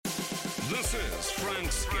This is Frank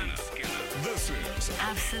Skinner. This is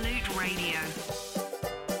Absolute Radio.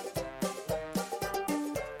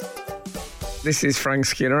 This is Frank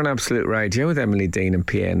Skinner on Absolute Radio with Emily Dean and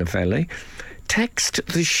Pierre Novelli. Text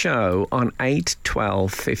the show on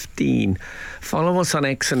 81215. Follow us on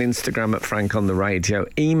X and Instagram at Frank on the Radio.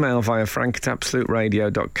 Email via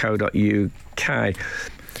frank@absoluteradio.co.uk.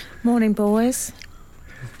 Morning, boys.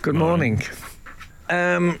 Good morning.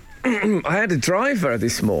 I had a driver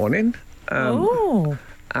this morning. And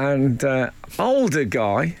older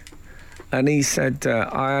guy. And he said,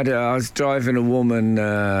 I was driving a woman,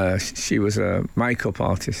 she was a makeup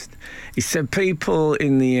artist. He said, people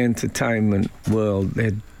in the entertainment world,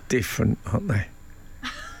 they're different, aren't they?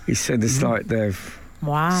 He said, it's like they've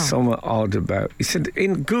somewhat odd about. He said,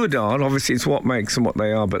 in good odd, obviously it's what makes them what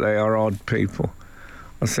they are, but they are odd people.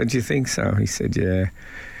 I said, do you think so? He said, yeah.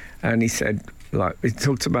 And he said, he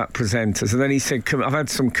talked about presenters, and then he said, I've had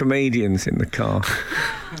some comedians in the car.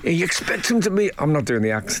 You expect them to be... I'm not doing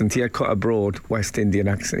the accent. He had quite a broad West Indian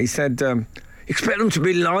accent. He said, expect them to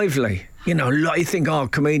be lively. You know, you think,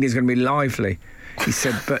 comedians going to be lively. He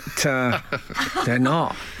said, but they're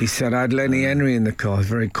not. He said, I had Lenny Henry in the car,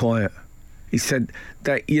 very quiet. He said,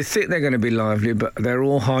 you think they're going to be lively, but they're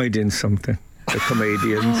all hiding something, the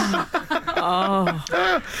comedians.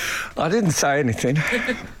 I didn't say anything.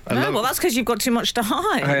 Well, that's because you've got too much to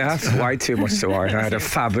hide. I have way too much to hide. I had a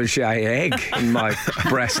Fabergé egg in my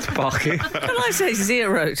breast pocket. Can I say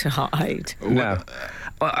zero to hide? No.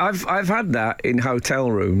 Well, I've had that in hotel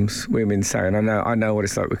rooms, women saying, I know what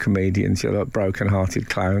it's like with comedians. You're like broken-hearted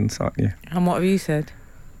clowns, aren't you? And what have you said?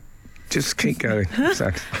 Just keep going.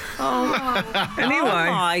 Anyway.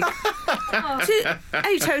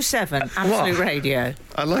 807 Absolute Radio.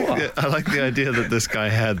 I like the idea that this guy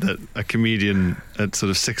had, that a comedian at sort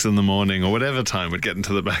of 6 a.m. or whatever time would get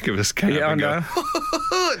into the back of his cab and go,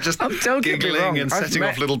 just giggling and setting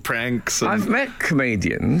off little pranks. I've met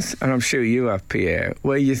comedians, and I'm sure you have, Pierre,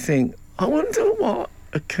 where you think, I wonder what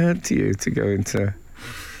occurred to you to go into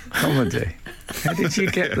comedy. How did you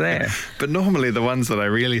get there? But normally the ones that I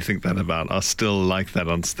really think that about are still like that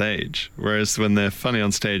on stage. Whereas when they're funny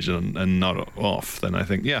on stage and not off, then I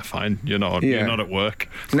think, yeah, fine, you're not at work.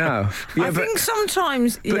 No. Yeah, I think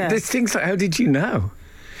sometimes... But there's things like, how did you know?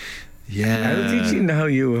 Yeah. How did you know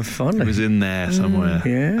you were funny? It was in there somewhere.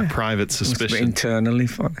 Yeah. A private suspicion. Must be internally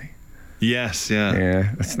funny. Yes, yeah.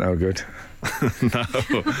 Yeah, that's no good. No.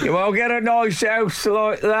 You won't get a nice house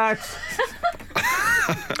like that.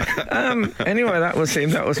 Anyway, that was him.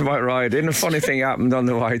 That was my ride in. A funny thing happened on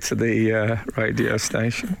the way to the radio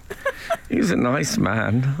station. He was a nice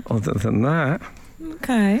man, other than that.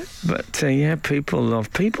 Okay. But, people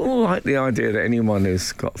like the idea that anyone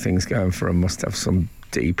who's got things going for them must have some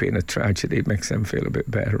deep inner tragedy. It makes them feel a bit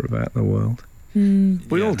better about the world.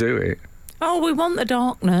 We all do it. Oh, we want the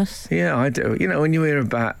darkness. Yeah, I do. You know, when you hear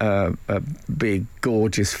about a big,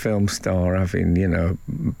 gorgeous film star having,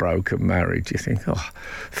 broken marriage, you think, oh,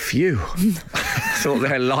 phew. Thought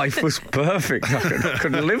their life was perfect. I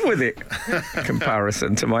couldn't live with it in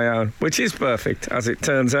comparison to my own, which is perfect, as it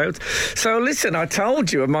turns out. So, listen, I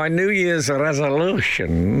told you of my New Year's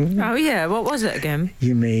resolution. Oh, yeah. What was it again?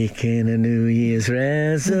 You're making a New Year's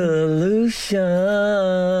resolution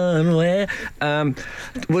where...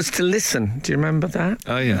 was to listen. Do you remember that?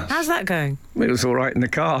 Oh, yeah. How's that going? It was all right in the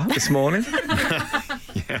car this morning.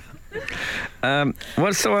 Yeah.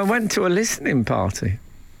 So I went to a listening party.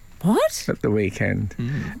 What? At the weekend.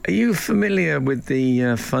 Are you familiar with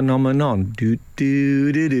the phenomenon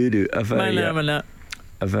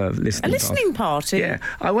of a listening party? Yeah.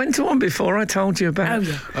 I went to one before I told you about. Oh,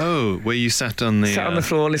 yeah. Oh, where you sat on the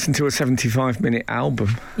floor, listened to a 75-minute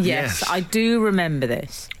album. Yes, I do remember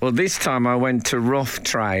this. Well, this time I went to Rough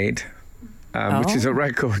Trade, which is a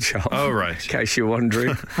record shop. Oh, right. In case you're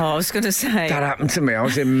wondering. I was going to say. That happened to me. I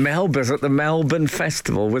was in Melbourne at the Melbourne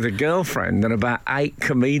Festival with a girlfriend and about 8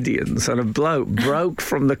 comedians, and a bloke broke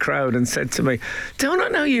from the crowd and said to me, "Don't I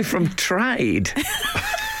know you from Trade?"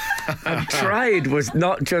 And Trade was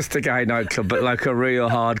not just a gay nightclub, but like a real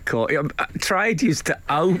hardcore. Trade used to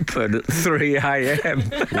open at 3 a.m.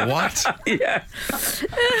 What? Yeah.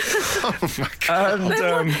 Oh, my God. And,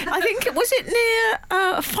 I think, was it near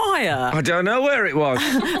Fire? I don't know where it was.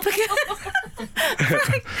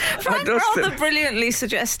 Frank rather brilliantly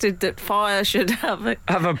suggested that Fire should have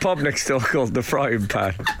a pub next door called the Frying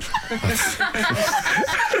Pan.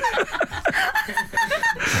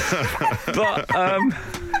 But,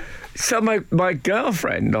 so my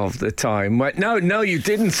girlfriend of the time went, no, you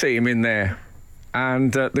didn't see him in there.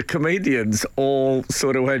 And the comedians all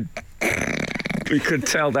sort of went, we could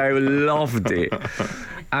tell they loved it.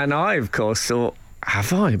 And I, of course, thought,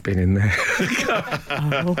 have I been in there?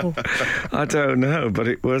 Oh. I don't know, but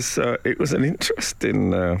it was an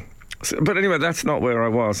interesting. But anyway, that's not where I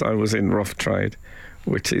was. I was in Rough Trade,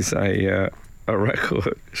 which is a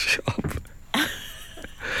record shop.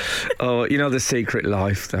 Oh, you know, The Secret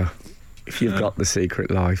Life, though. If you've got The Secret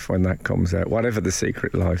Life when that comes out, whatever The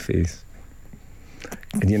Secret Life is,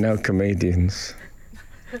 and you know, comedians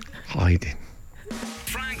hiding.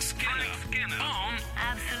 Frank Skinner on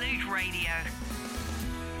Absolute Radio.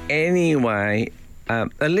 Anyway, a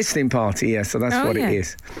listening party, yeah, so that's what it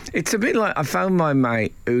is. It's a bit like, I found my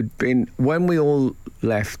mate who'd been, when we all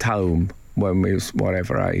left home, when we was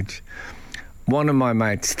whatever age, one of my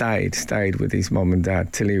mates stayed with his mum and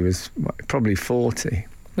dad till he was probably 40.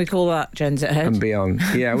 We call that Gens Ahead. And beyond.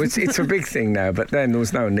 Yeah, it's a big thing now, but then there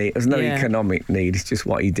was no need, there's no economic need, it's just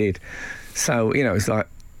what he did. So, you know, it's like,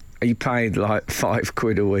 he paid like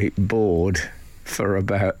 £5 a week board for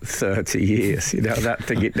about 30 years. You know, that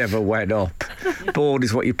thing, it never went up. Board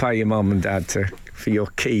is what you pay your mum and dad for your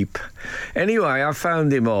keep. Anyway, I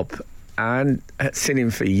phoned him up and had seen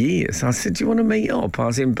him for years. I said, do you want to meet up? I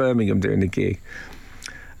was in Birmingham doing a gig.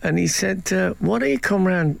 And he said, why don't you come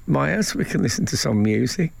round my house? We can listen to some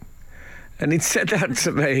music. And he'd said that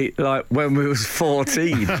to me, like, when we was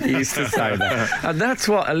 14. He used to say that. And that's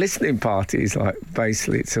what a listening party is like.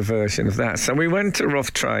 Basically, it's a version of that. So we went to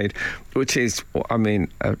Rough Trade, which is, I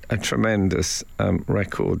mean, a tremendous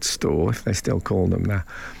record store, if they still call them that,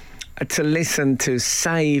 to listen to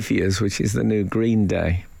Saviours, which is the new Green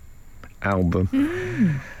Day album.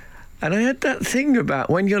 Mm. And I had that thing about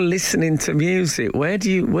when you're listening to music, where do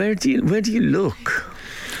you look?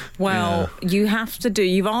 Well, you have to do.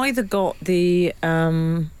 You've either got the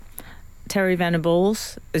Terry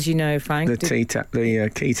Venables, as you know, Frank. The key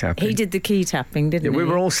tapping. He did the key tapping, didn't he? We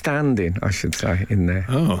were all standing, I should say, in there.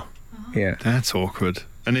 Oh, yeah. That's awkward.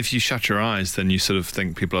 And if you shut your eyes, then you sort of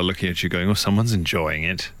think people are looking at you going, oh, someone's enjoying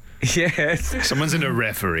it. Yes. Someone's in a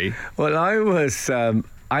reverie. Well, I was...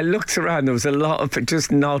 I looked around, there was a lot of just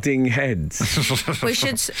nodding heads. We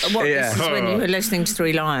should... This is when you were listening to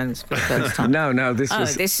Three Lions for the first time? No, this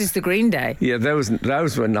was... this is the Green Day. Yeah,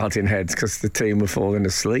 those were nodding heads because the team were falling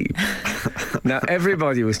asleep. Now,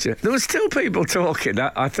 everybody was just... There were still people talking.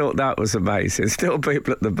 I thought that was amazing. Still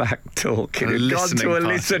people at the back talking. Had gone to a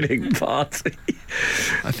listening party.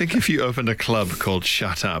 I think if you opened a club called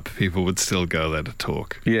Shut Up, people would still go there to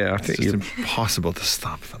talk. Yeah, I think it's impossible to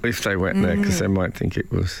stop them. If they went there, because they might think it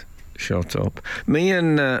was shut up. Me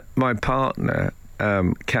and my partner,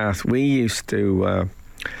 Kath, we used to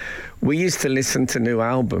listen to new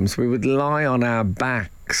albums. We would lie on our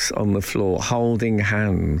backs on the floor, holding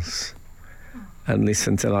hands, and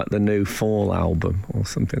listen to like the new Fall album or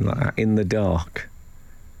something like that in the dark.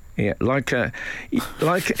 Yeah, like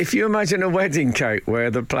if you imagine a wedding cake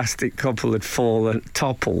where the plastic couple had fallen,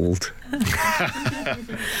 toppled.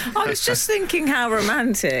 I was just thinking how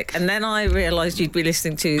romantic, and then I realised you'd be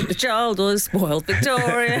listening to The Child Was Spoiled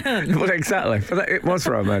Victorian. Well, exactly. But it was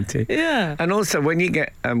romantic. Yeah. And also, when you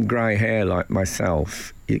get grey hair like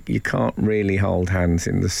myself, you can't really hold hands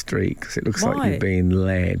in the street because it looks like you're being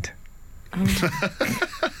led.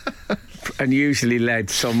 And usually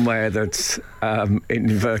led somewhere that's, in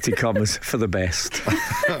inverted commas, for the best.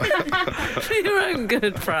 For your own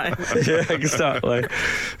good, Frank. Yeah, exactly.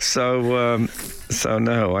 So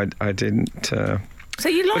no, I didn't... So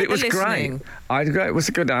you liked but it was listening? Great. It was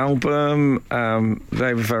a good album.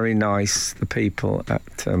 They were very nice, the people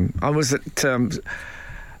at... I was at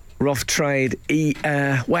Rough Trade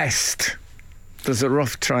West. There's a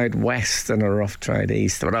Rough Trade West and a Rough Trade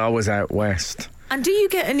East, but I was out west. And do you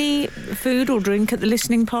get any food or drink at the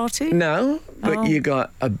listening party? No, but you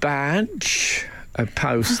got a badge, a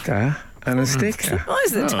poster, and a sticker. Oh,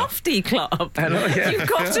 it's the Tufty Club. You've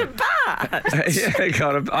got a badge.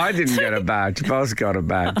 Yeah, I didn't get a badge. Boz got a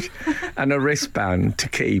badge. And a wristband to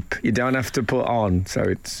keep. You don't have to put on, so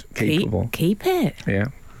it's keepable. Keep it? Yeah.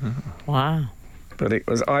 Wow. But it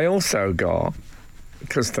was... I also got...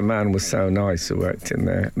 Because the man was so nice who worked in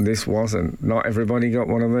there, and this wasn't. Not everybody got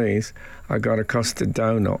one of these. I got a custard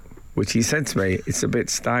donut, which he said to me, it's a bit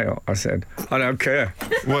stale. I said, I don't care.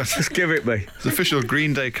 What? Just give it me. It's official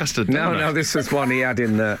Green Day custard donut. No, this was one he had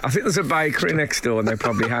in there. I think there's a bakery next door and they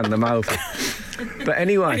probably hand them over. But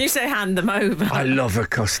anyway... When you say hand them over... I love a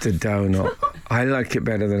custard donut. I like it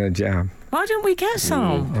better than a jam. Why don't we get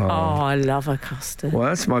some? Oh, I love a custard.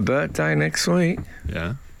 Well, it's my birthday next week.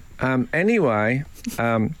 Yeah. Anyway,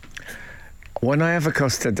 when I have a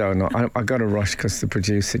custard donut, I got to rush because the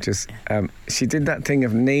producer just... she did that thing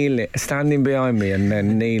of standing behind me and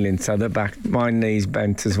then kneeling, so my knees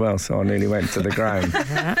bent as well, so I nearly went to the ground.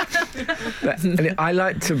 I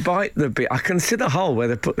like to bite the bit. I can see the hole where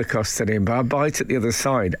they put the custard in, but I bite at the other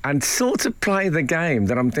side and sort of play the game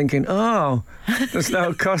that I'm thinking, oh, there's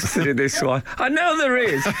no custard in this one. I know there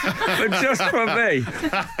is, but just for me.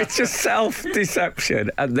 It's just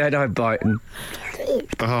self-deception. And then I bite and...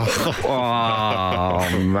 Oh,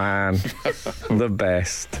 man. The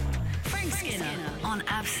best. Frank Skinner on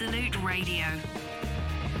Absolute Radio.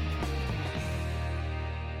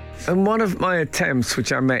 And one of my attempts,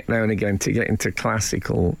 which I make now and again, to get into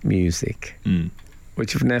classical music,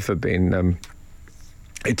 which have never been...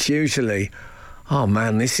 it's usually, oh,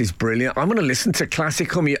 man, this is brilliant. I'm going to listen to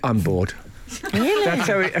classical music. I'm bored. Really?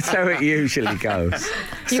 That's how it usually goes.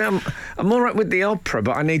 So I'm all right with the opera,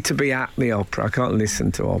 but I need to be at the opera. I can't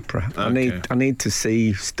listen to opera. Okay. I need to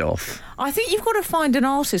see stuff. I think you've got to find an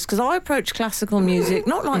artist, because I approach classical music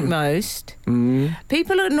not like most.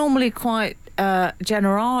 People are normally quite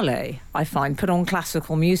generale, I find, put on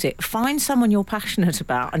classical music. Find someone you're passionate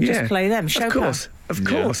about and just play them. Chopin. Of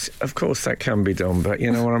course that can be done, but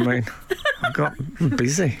you know what I mean? I'm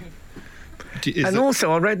busy.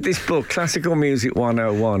 Also, I read this book, Classical Music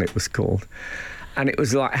 101, it was called. And it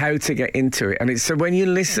was like how to get into it. And it said when you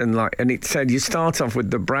listen, and it said you start off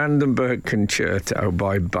with the Brandenburg Concerto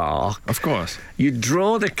by Bach. Of course. You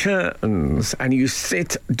draw the curtains and you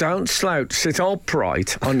don't slouch, sit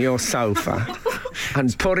upright on your sofa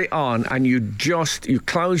and put it on, and you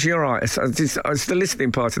close your eyes. It's the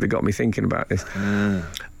listening part that got me thinking about this.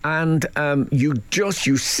 And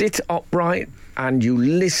you sit upright and you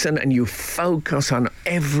listen and you focus on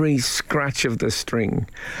every scratch of the string.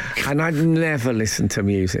 And I'd never listened to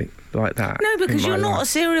music like that. No, because you're not a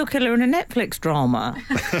serial killer in a Netflix drama.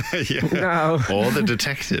 No. Or the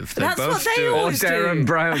detective. That's both what they do. Or always Darren do.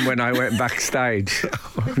 Brown when I went backstage.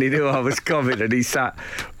 And he knew I was coming and he sat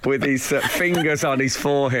with his fingers on his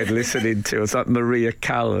forehead listening to us, like Maria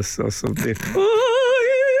Callas or something.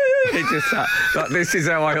 He just sat like, this is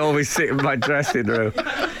how I always sit in my dressing room.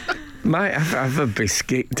 Mate, have a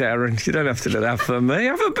biscuit, Darren. You don't have to do that for me.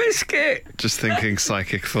 Have a biscuit. Just thinking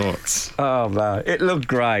psychic thoughts. Oh, man. It looked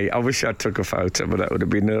great. I wish I took a photo, but that would have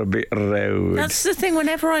been a bit rude. That's the thing.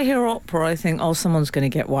 Whenever I hear opera, I think, oh, someone's going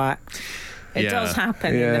to get whacked. It does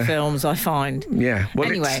happen in the films, I find. Yeah. Well,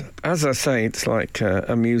 anyway. As I say, it's like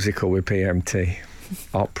a musical with PMT.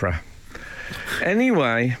 Opera.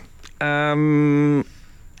 Anyway,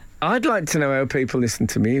 I'd like to know how people listen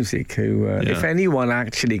to music, if anyone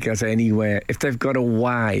actually goes anywhere, if they've got a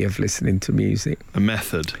way of listening to music. A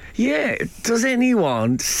method. Yeah. Does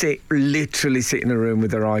anyone literally sit in a room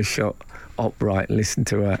with their eyes shut upright and listen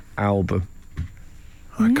to an album?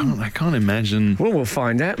 I can't imagine. Well, we'll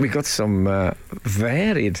find out. We've got some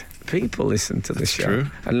varied people listen to the show. True.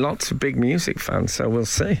 And lots of big music fans, so we'll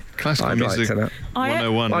see. Classical I'd music like to know.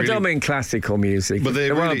 101. I don't mean classical music. But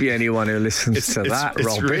there won't be anyone who listens to that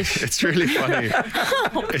rubbish. It's really funny.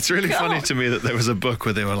 It's really funny to me that there was a book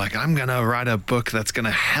where they were like, I'm going to write a book that's going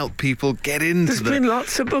to help people get into There's been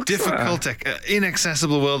lots of books difficult,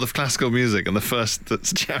 inaccessible world of classical music. And the first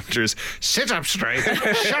chapter is, sit up straight,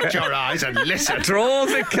 shut your eyes and listen. Draw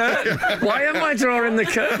the curtain. Why am I drawing the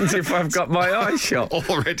curtains if I've got my eyes shut?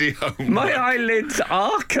 Already home. My eyelids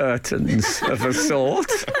are curtains of a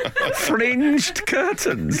sort. Fringed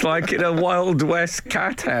curtains, like in a Wild West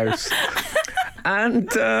cat house. And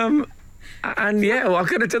yeah, well, I've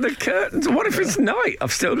got to do the curtains. What if it's night?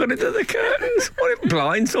 I've still got to do the curtains. What if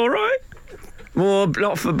blinds all right? More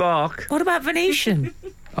not for Bach. What about Venetian?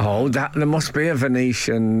 Oh, there must be a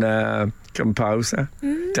Venetian composer.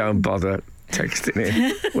 Don't bother texting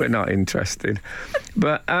in. We're not interested.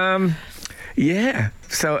 But yeah.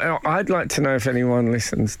 So I'd like to know if anyone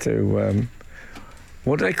listens to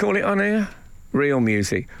what do they call it on here? Real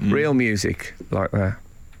music. Real music like that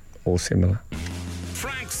or similar.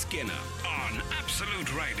 Frank Skinner on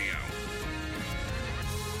Absolute Radio.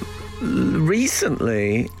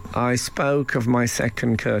 Recently, I spoke of my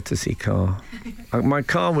second courtesy car. My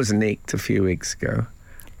car was nicked a few weeks ago,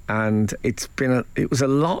 and it was a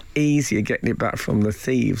lot easier getting it back from the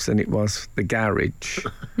thieves than it was the garage.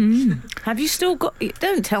 Have you still got...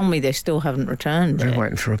 Don't tell me they still haven't returned They're it.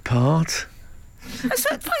 waiting for a part.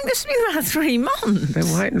 It's been about 3 months.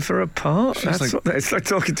 They're waiting for a part. It's like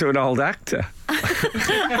talking to an old actor.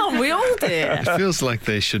 Oh, we all did. It feels like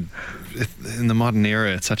they should, in the modern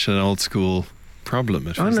era, it's such an old school problem.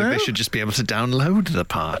 It feels like they should just be able to download the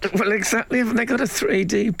part. Well, exactly. Haven't they got a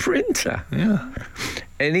 3D printer? Yeah.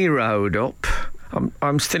 Any road up.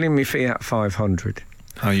 I'm still in my Fiat 500.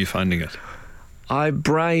 How are you finding it? I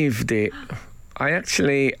braved it. I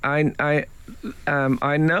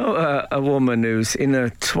know a woman who's in her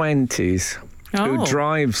 20s who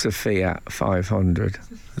drives a Fiat 500.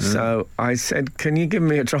 So I said, can you give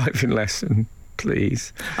me a driving lesson,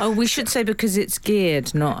 please? Oh, we should say because it's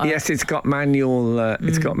geared, not... Yes, it's got manual.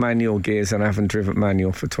 It's got manual gears, and I haven't driven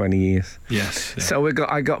manual for 20 years. Yes. Yeah. So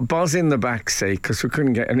I got Boz in the back seat because we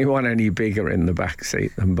couldn't get anyone any bigger in the back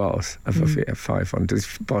seat than Boz of a Fiat 500.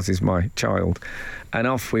 Boz is my child, and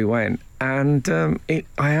off we went. And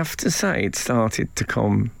I have to say, it started to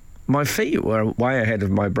come. My feet were way ahead of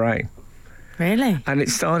my brain. Really? And it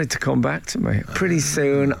started to come back to me. Pretty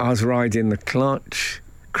soon, I was riding the clutch,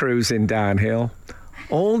 cruising downhill.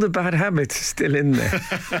 All the bad habits are still in there.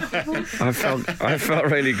 I felt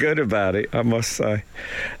really good about it, I must say.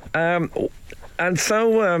 And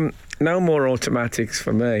so, no more automatics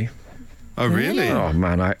for me. Oh, really? Oh,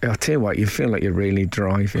 man, I'll tell you what, you feel like you're really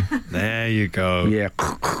driving. There you go. Yeah.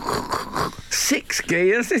 6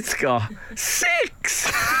 gears it's got.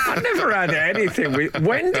 6! I never had anything.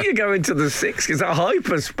 When do you go into the 6? Is that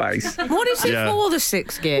hyperspace? What is it for, the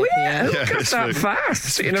 6 gear? Well, yeah, who goes that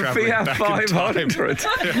fast in a Fiat 500? A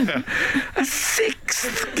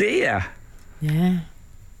 6th gear? Yeah.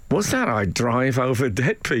 What's that? I drive over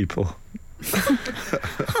dead people.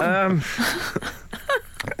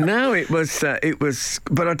 No, it was,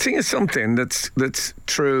 but I think it's something that's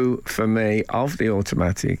true for me of the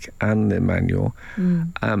automatic and the manual.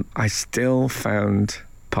 I still found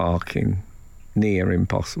parking near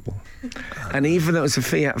impossible, and even though it was a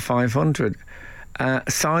Fiat 500,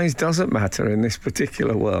 size doesn't matter in this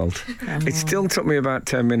particular world. It still took me about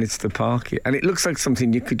 10 minutes to park it, and it looks like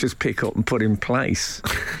something you could just pick up and put in place.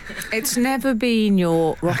 It's never been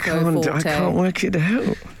your Rocco Forte. I can't work it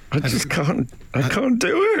out. I just can't. I can't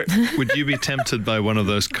do it. Would you be tempted by one of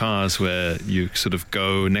those cars where you sort of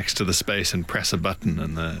go next to the space and press a button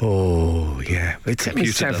and the... Oh, yeah. It took me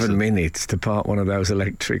 7 minutes to park one of those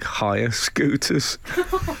electric hire scooters.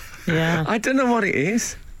 Yeah. I don't know what it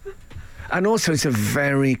is. And also, it's a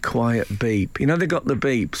very quiet beep. You know, they got the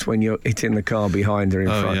beeps when you're hitting the car behind or in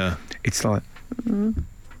front. Yeah. It's like...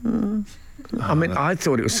 I mean, I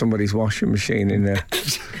thought it was somebody's washing machine in a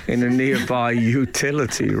nearby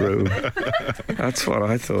utility room. That's what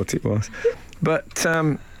I thought it was. But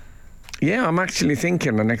yeah, I'm actually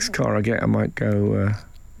thinking the next car I get, I might go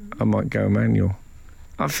manual.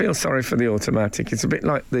 I feel sorry for the automatic. It's a bit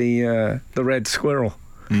like the red squirrel.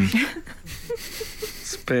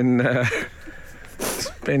 It's been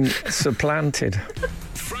supplanted.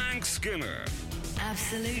 Frank Skinner.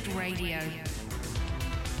 Absolute Radio.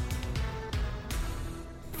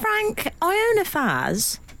 Frank, I own a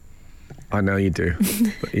Faz. I know you do,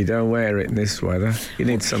 but you don't wear it in this weather. You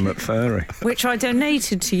need something furry. Which I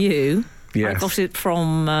donated to you. Yes. I got it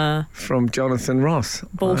from Jonathan Ross.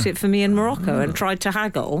 Bought it for me in Morocco and tried to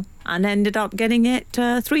haggle and ended up getting it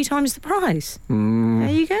 3 times the price. There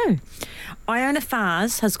you go. I own a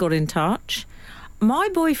Faz has got in touch. My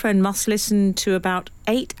boyfriend must listen to about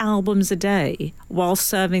 8 albums a day while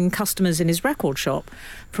serving customers in his record shop,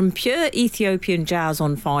 from pure Ethiopian jazz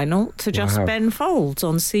on vinyl to just Ben Folds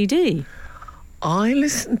on CD. I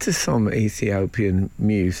listened to some Ethiopian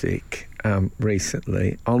music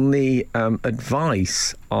recently on the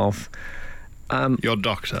advice of... your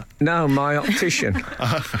doctor? No, my optician.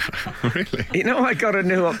 Really? You know, I got a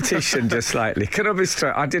new optician just lately. Could I be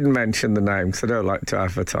straight? I didn't mention the name because I don't like to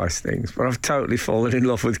advertise things, but I've totally fallen in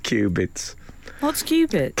love with Cubits. What's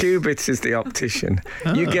Cubits? Cubits is the optician.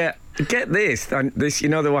 You get this, and this, you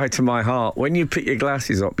know, the way to my heart. When you pick your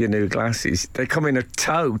glasses up, your new glasses, they come in a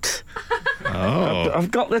tote. Oh. I've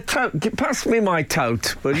got the tote. Pass me my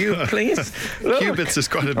tote, will you, please? Look, Cubits is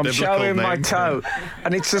quite a biblical name. I'm showing my tote,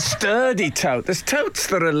 and it's a sturdy tote. There's totes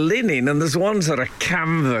that are linen, and there's ones that are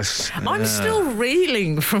canvas. I'm still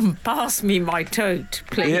reeling from pass me my tote,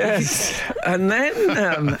 please. Yes, and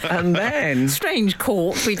then Strange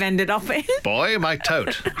court we've ended up in. Boy, my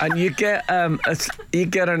tote. And you get an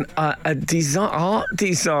art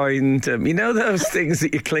designed. You know those things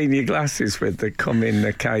that you clean your glasses with that come in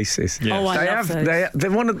the cases. Yes. Oh, I love those. They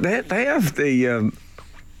have the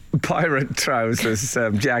pirate trousers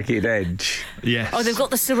jagged edge. Yes. Oh, they've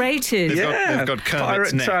got the serrated. They've got Kermit's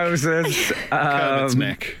pirate neck. trousers. Kermit's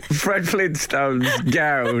neck. Fred Flintstone's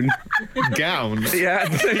gown. Gown. Yeah,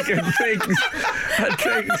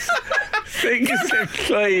 things to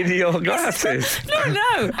clean your glasses.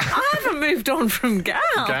 No, I have haven't moved on from gown.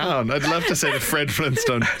 Gown. I'd love to say to Fred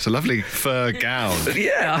Flintstone, it's a lovely fur gown.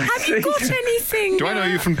 Yeah. Have you got anything? Do I know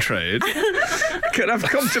you from trade? I've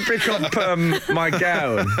come to pick up my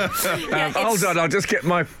gown. Hold on, I'll just get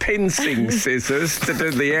my pincing scissors to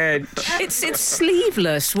do the edge. It's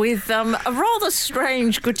sleeveless with a rather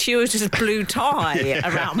strange, gratuitous blue tie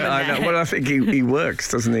around the neck. I know. Well, I think he works,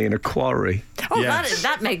 doesn't he, in a quarry? Oh, Yes.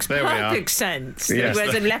 that makes There we are. perfect sense. Yes. He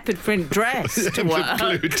wears a leopard print dress to work.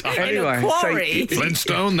 Blue tie. Anyway, in a quarry.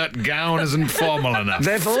 Flintstone, that gown isn't formal enough.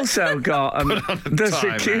 They've also got there's a tie,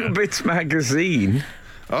 man. Cubits magazine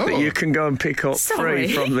that you can go and pick up Sorry.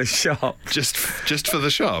 free from the shop. Just for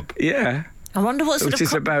the shop. Yeah. I wonder what sort Which of...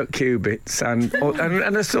 is about qubits and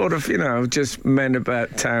a sort of, just men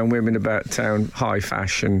about town, women about town, high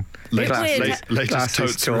fashion. Latest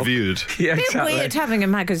totes talk. reviewed. Yeah, Bit exactly. weird having a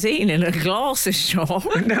magazine in a glasses shop.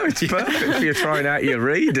 No, it's perfect if you're trying out your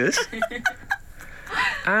readers.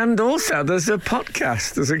 And also, there's a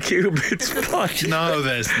podcast. There's a Qubits podcast. No,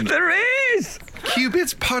 there's There is!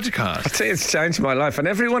 Qubits podcast. I tell you, it's changed my life. And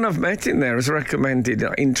everyone I've met in there has recommended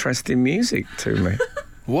interesting music to me.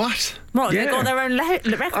 What? Right, Yeah. they've got their own I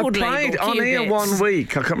record played label, on here Qubits. 1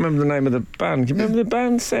 week. I can't remember the name of the band. Do you remember the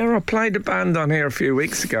band, Sarah? I played a band on here a few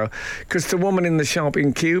weeks ago because the woman in the shop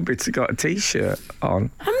in Qubits had got a T-shirt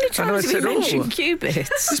on. How many And I times have you said, mentioned "Oh." Qubits?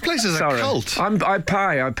 This place is Sorry. a cult. I pay.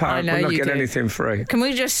 I know We're not you getting do. anything free. Can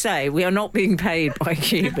we just say we are not being paid by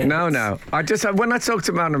Qubits? No. When I talked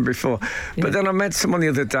about them before, but then I met someone the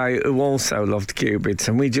other day who also loved Qubits,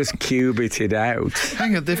 and we just Qubited out.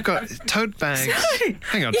 Hang on, they've got tote bags.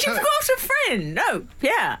 Hang on, You've got a friend. No,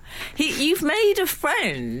 yeah. You've made a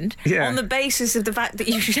friend Yeah. on the basis of the fact that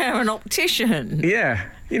you share an optician. Yeah.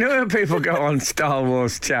 You know when people go on Star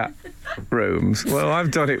Wars chat rooms? Well,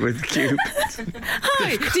 I've done it with Qubits.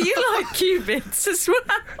 Hi, do you like Qubits as well?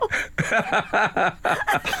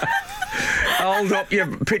 Hold up your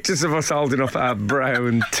pictures of us holding up our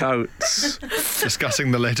brown totes.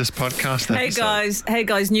 discussing the latest podcast episode. Hey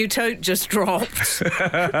guys, new tote just dropped.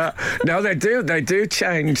 No, they do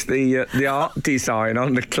change the art design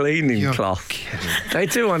on the cleaning You're cloth. kidding. They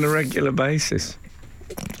do on a regular basis.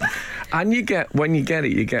 And when you get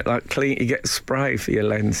it, you get you get spray for your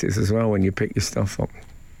lenses as well when you pick your stuff up.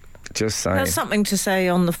 Just saying. That's something to say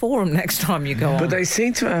on the forum next time you go on. But they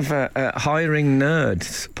seem to have a hiring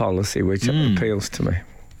nerds policy, which appeals to me.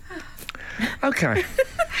 Okay.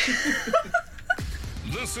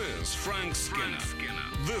 This is Frank Skinner.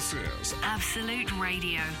 This is Absolute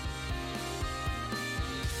Radio.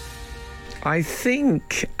 I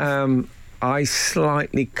think I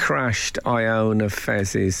slightly crashed Iona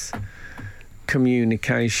Fez's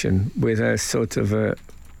communication with a sort of a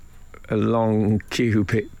long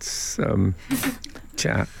Qubits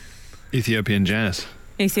chat. Ethiopian jazz.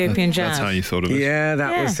 Ethiopian jazz. That's how you thought of it. Yeah,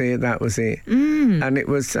 that was it. And it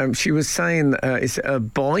was, she was saying, is it a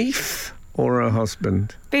boyf or a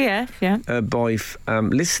husband? BF, yeah. A boyf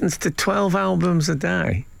listens to 12 albums a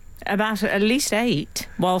day. About at least 8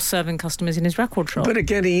 while serving customers in his record shop. But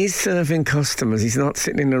again, he is serving customers. He's not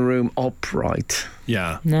sitting in a room upright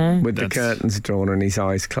Yeah. No. with the curtains drawn and his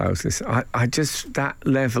eyes closed. I just, that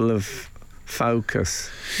level of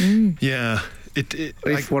focus. Yeah.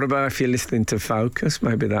 What about if you're listening to Focus?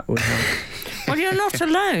 Maybe that would help. Well, you're not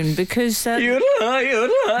alone because... Yodelay,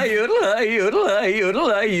 yodelay, yodelay, yodelay,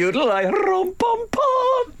 yodelay, yodelay, rum, pum,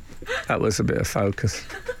 pum. That was a bit of Focus.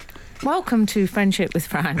 Welcome to Friendship with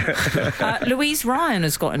Fran. Louise Ryan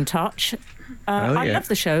has got in touch. I yeah. love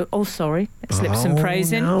the show. Oh, sorry. It slips some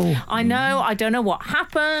praise in. No. I know. I don't know what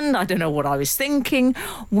happened. I don't know what I was thinking.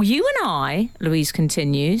 Well, you and I, Louise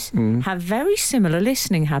continues, have very similar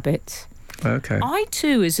listening habits. Okay. I,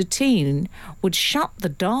 too, as a teen, would shut the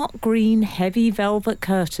dark green, heavy velvet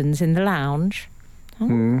curtains in the lounge.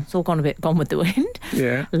 Oh, it's all gone with the wind.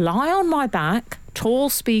 Yeah. Lie on my back, tall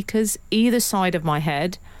speakers either side of my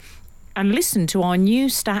head, and listen to our new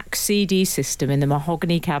stack CD system in the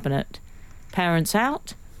mahogany cabinet. Parents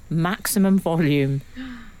out, maximum volume.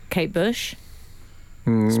 Kate Bush,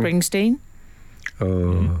 Springsteen,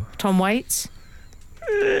 Tom Waits,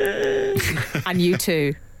 and you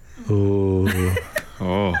too.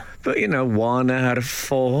 Oh. But, 1 out of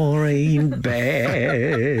 4 in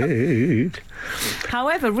bed.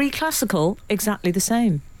 However, reclassical, exactly the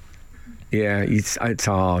same. Yeah, it's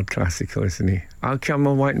hard, classical, isn't it? I'm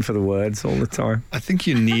waiting for the words all the time. I think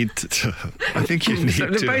you need to. I think you need So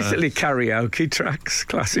to. they're basically karaoke tracks,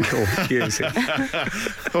 classical music.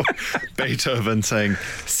 Beethoven saying,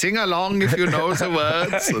 "Sing along if you know the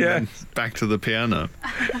words," and then back to the piano.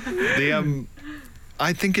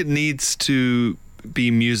 I think it needs to be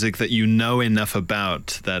music that you know enough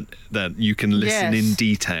about that you can listen in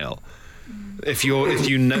detail. if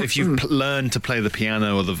you've learned to play the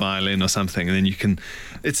piano or the violin or something, and then you can.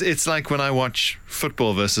 It's like when I watch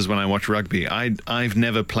football versus when I watch rugby. I've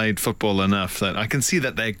never played football enough that I can see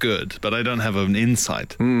that they're good, but I don't have an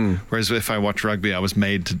insight. Whereas if I watch rugby, I was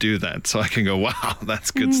made to do that, so I can go, wow,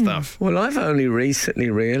 that's good stuff. Well, I've only recently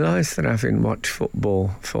realised that having watched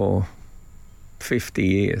football for 50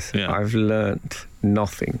 years, I've learnt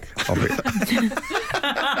nothing of it.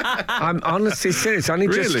 I'm honestly serious. I only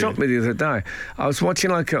just struck me the other day. I was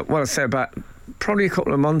watching about probably a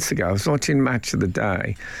couple of months ago. I was watching Match of the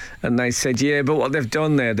Day, and they said, but what they've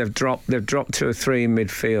done there, they've dropped 2 or 3 in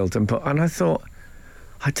midfield, and I thought,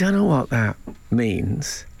 I don't know what that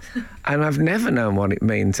means. And I've never known what it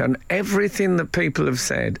means. And everything that people have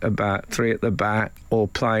said about 3 at the back or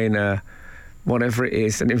playing whatever it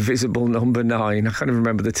is, an invisible number 9. I can't even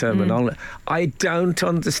remember the terminology. I don't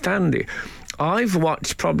understand it. I've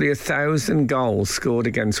watched probably 1,000 goals scored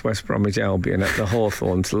against West Bromwich Albion at the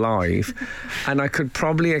Hawthorns live, and I could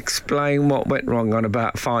probably explain what went wrong on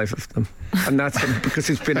about 5 of them. And that's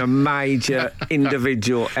because it's been a major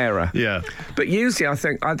individual error. Yeah. But usually I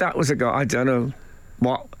think that was a guy, I don't know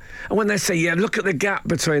what. And when they say, look at the gap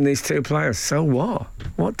between these 2 players, so what?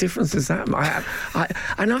 What difference does that make?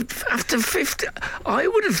 After 50, I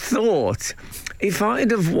would have thought if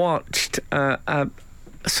I'd have watched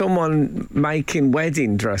someone making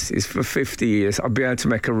wedding dresses for 50 years, I'd be able to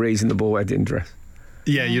make a reasonable wedding dress.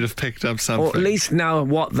 Yeah, you'd have picked up something. Or at least know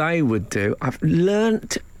what they would do. I've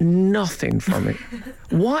learnt nothing from it.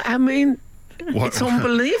 What? I mean... It's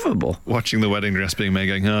unbelievable. Watching the wedding dress being made,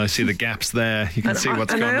 going, I see the gaps there. You can see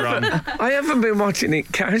what's gone wrong. I haven't been watching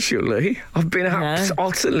it casually. I've been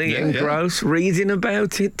utterly engrossed, reading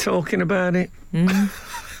about it, talking about it.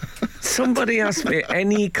 Somebody asked me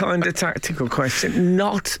any kind of tactical question,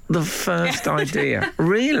 not the first idea.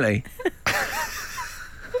 Really?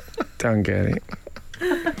 Don't get it.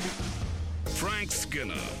 Frank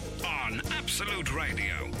Skinner on Absolute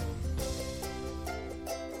Radio.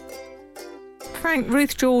 Frank,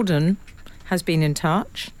 Ruth Jordan has been in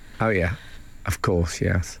touch. Oh, yeah. Of course,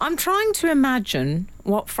 yes. I'm trying to imagine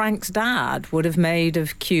what Frank's dad would have made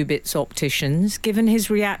of Cubit's opticians, given his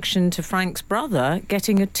reaction to Frank's brother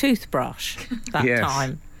getting a toothbrush that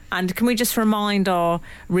time. And can we just remind our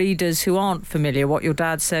readers who aren't familiar what your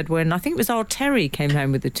dad said when, I think it was our Terry came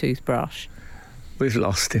home with the toothbrush? We've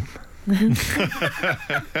lost him.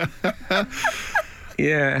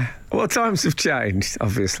 Yeah. Well, times have changed,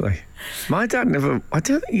 obviously. My dad I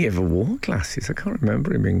don't think he ever wore glasses. I can't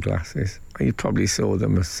remember him in glasses. You probably saw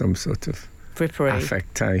them as some sort of frippery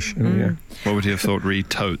affectation, yeah. What would you have thought,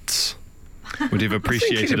 totes? Would he have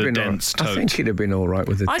appreciated a dense tote? I think he'd have been all right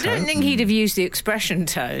with a tote. I don't think he'd have used the expression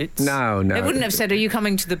totes. No. They wouldn't have said, are you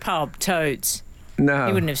coming to the pub, totes? No.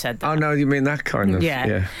 He wouldn't have said that. Oh, no, you mean that kind of...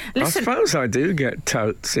 Yeah. I Listen, suppose I do get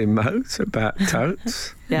totes emotes about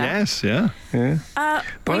totes. Yes, yeah.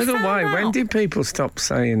 By the way, when did people stop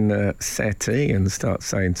saying settee and start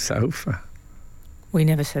saying sofa? We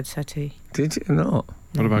never said settee. Did you not?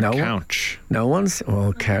 What about couch? No one's...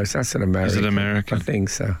 Oh, couch, that's an American. Is it American? I think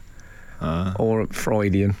so. Or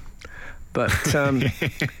Freudian. But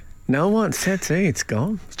no one settee, it's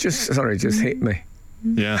gone. It just hit me.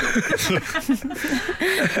 Yeah.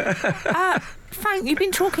 Frank, you've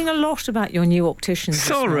been talking a lot about your new opticians.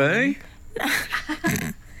 Sorry.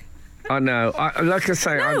 I know. Like I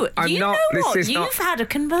say, no, I'm you not. Know what? You've had a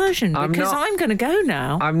conversion because I'm going to go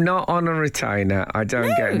now. I'm not on a retainer. I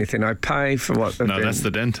don't get anything. I pay for what they've been. No, that's the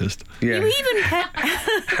dentist. Yeah. You even pay.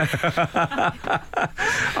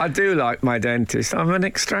 I do like my dentist. I'm an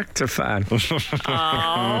extractor fan. You've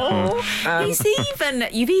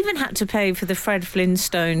even had to pay for the Fred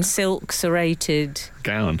Flintstone silk serrated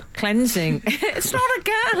gown cleansing. It's not a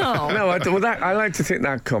gown. No, I like to think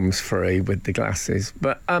that comes free with the glasses.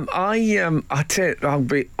 But I'll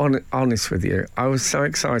be honest with you. I was so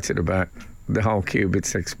excited about the whole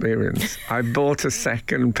Cubits experience. I bought a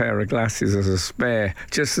second pair of glasses as a spare,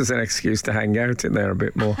 just as an excuse to hang out in there a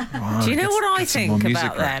bit more. Do you know what I think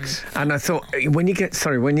about them? And I thought, when you get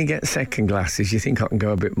second glasses, you think I can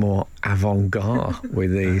go a bit more avant-garde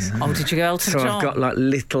with these. Oh, did you go Elton John? So I've got like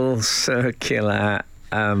little circular.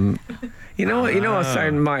 You know what I was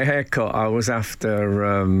saying? My haircut. I was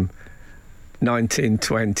after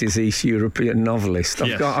 1920s East European novelist.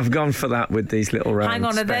 I've gone for that with these little round Hang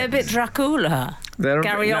on, are they a bit Dracula?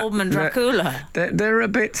 Gary Oldman Dracula? They're a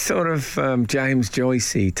bit sort of James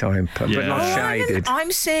Joyce-y type, but not shaded.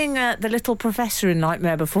 I'm seeing The Little Professor in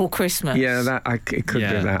Nightmare Before Christmas. Yeah, it could be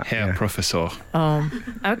that. Hair Professor.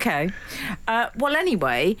 Okay. Well,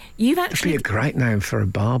 anyway, you've actually... It'd be a great name for a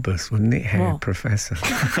barber's, wouldn't it? Hair Professor.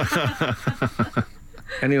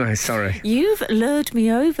 Anyway, sorry. You've lured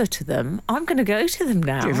me over to them. I'm going to go to them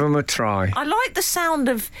now. Give them a try. I like the sound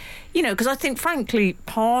of, because I think, frankly,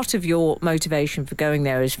 part of your motivation for going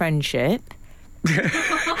there is friendship.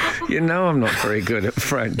 I'm not very good at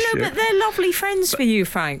friendship. No, but they're lovely friends for you,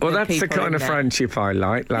 Frank. Well, that's the kind of friendship I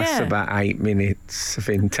like. Lasts about 8 minutes of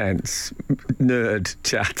intense nerd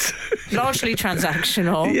chat. Largely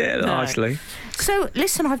transactional. Yeah, largely. So,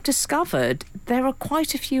 listen, I've discovered there are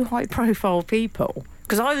quite a few high-profile people.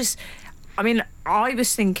 Because I was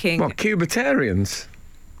thinking... What, Cubitarians?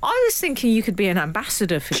 I was thinking you could be an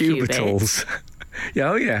ambassador for Cubitals.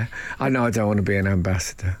 Oh, yeah. I know I don't want to be an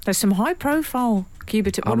ambassador. There's some high-profile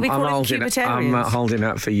Cubitarians. What do we call them, Cubitarians? I'm holding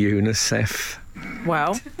out for UNICEF.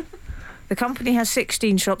 Well, the company has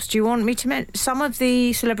 16 shops. Do you want me to mention... Some of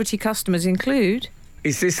the celebrity customers include...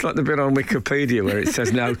 Is this like the bit on Wikipedia where it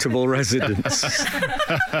says notable residents?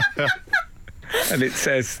 And it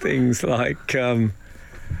says things like...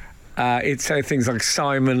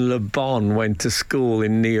 Simon Le Bon went to school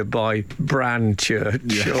in nearby Bran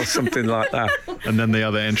Church or something like that. And then the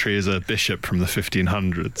other entry is a bishop from the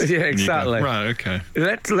 1500s. Yeah, exactly. Go, right, okay.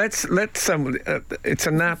 Let's it's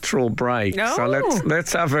a natural break. No. So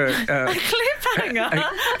let's have a cliffhanger.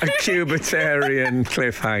 A Cubitarian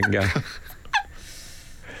cliffhanger.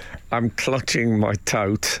 I'm clutching my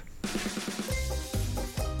tote.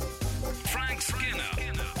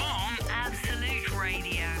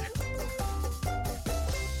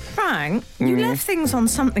 Frank, you left things on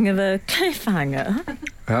something of a cliffhanger.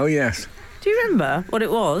 Oh, yes. Do you remember what it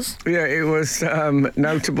was? Yeah, it was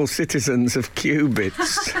notable citizens of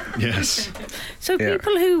Cubits. Yes. So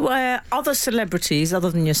people who were other celebrities other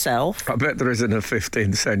than yourself. I bet there isn't a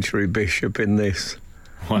 15th century bishop in this.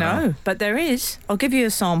 Wow. No, but there is. I'll give you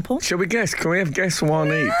a sample. Shall we guess? Can we have guess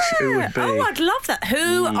one each? Who would be? Oh, I'd love that.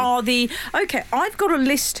 Who are the... OK, I've got a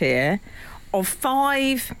list here of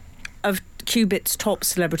 5 of Cubit's top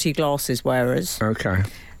celebrity glasses wearers. OK.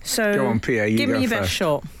 So go on, Pierre, you give me go your first. best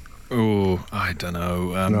shot. Oh, I don't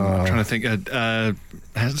know. I'm trying to think.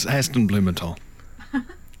 Heston Blumenthal.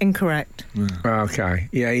 Incorrect. OK.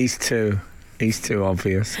 Yeah, he's too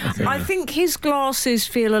obvious. I think his glasses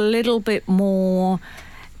feel a little bit more...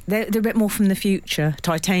 They're a bit more from the future,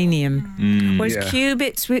 titanium. Whereas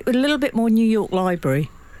Cubit's a little bit more New York Library.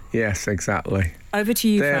 Yes, exactly. Over to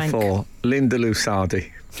you, Frank. Therefore, Linda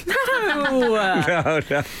Lusardi. No! No.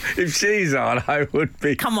 If she's on, I would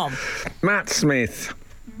be. Come on. Matt Smith.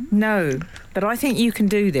 No, but I think you can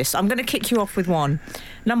do this. I'm going to kick you off with one.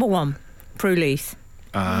 Number 1, Prue Leith.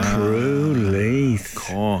 Prue Leith. Of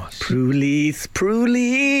course. Prue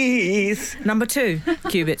Leith. Number 2,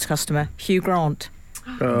 Cubit's customer, Hugh Grant.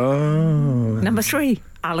 Oh. Number 3,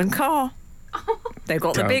 Alan Carr. They've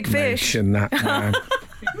got the big fish. Don't mention that man.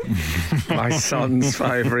 My son's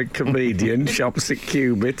favourite comedian shops at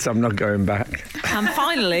Cubits. I'm not going back. And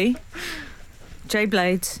finally, Jay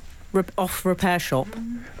Blades, off Repair Shop.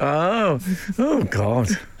 Oh, God.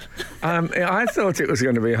 I thought it was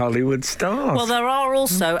going to be Hollywood stars. Well, there are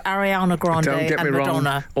also Ariana Grande and Madonna.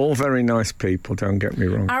 Wrong. All very nice people, don't get me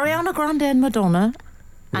wrong. Ariana Grande and Madonna.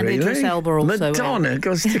 And really? Idris Elba also. Madonna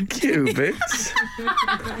goes to Cubits?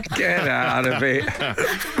 Get out of it.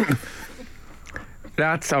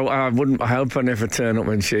 That's how I hope I never turn up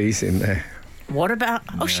when she's in there. What about...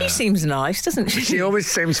 Oh, she seems nice, doesn't she? She always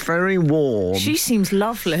seems very warm. She seems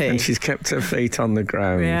lovely. And she's kept her feet on the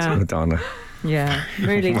ground, Madonna. Yeah,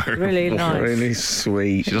 really, really nice. Really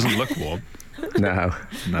sweet. She doesn't look warm. No.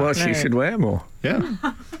 Well, she should wear more. Yeah.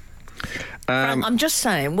 I'm just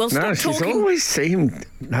saying, we'll stop talking... No, she's always seemed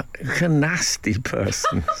like a nasty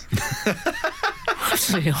person.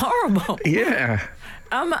 Absolutely horrible. Yeah.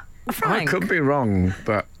 Frank... I could be wrong,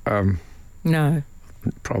 but... No.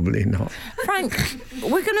 Probably not. Frank,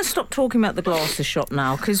 we're going to stop talking about the glasses shop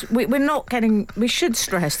now, because we're not getting... We should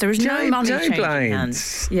stress, there is no money changing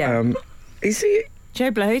hands. Yeah. Is he... Jay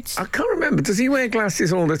Blades? I can't remember. Does he wear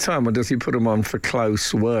glasses all the time, or does he put them on for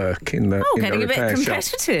close work in the getting the a bit repair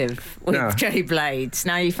competitive shop? with Jay Blades.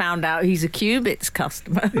 Now you found out he's a Cubits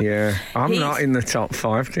customer. Yeah. I'm not in the top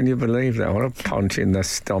 5. Can you believe that? What a punch in the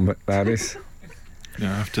stomach that is. You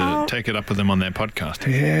have to take it up with them on their podcast.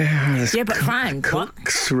 Yeah. Yeah, but Frank...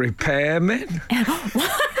 Cooks, repairmen.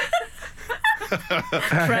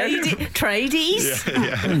 Tradies?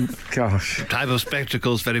 Yeah. Gosh. Type of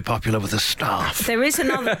spectacles very popular with the staff. There is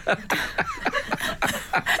another...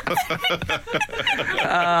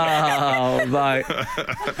 Oh, mate.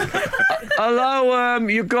 Hello,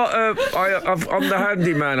 you've got... I'm the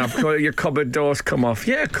handyman. I've got your cupboard doors come off.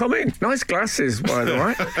 Yeah, come in. Nice glasses, by the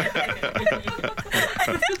way.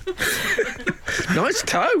 Nice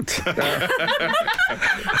tote.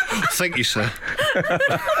 Thank you, sir.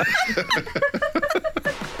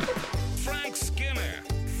 Frank Skinner.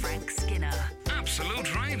 Frank Skinner.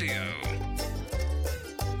 Absolute Radio.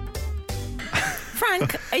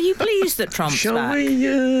 Frank, are you pleased that Trump's back?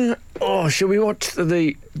 Shall we watch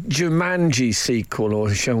the Jumanji sequel,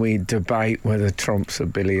 or shall we debate whether Trump's a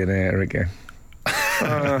billionaire again?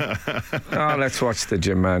 Let's watch the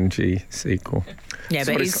Jumanji sequel. Yeah,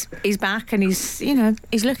 but he's back and he's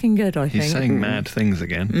looking good, I think. He's saying mad things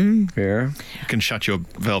again. Yeah. You can shut your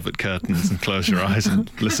velvet curtains and close your eyes and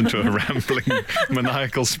listen to a rambling,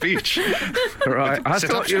 maniacal speech. Right. I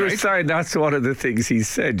thought you were saying that's one of the things he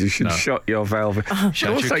said. You should shut your velvet.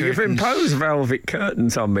 Also, you've imposed velvet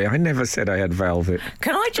curtains on me. I never said I had velvet.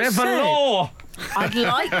 Can I just say... law. I'd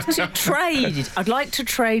like to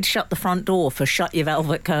trade shut the front door for shut your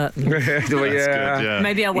velvet curtain. Good, yeah.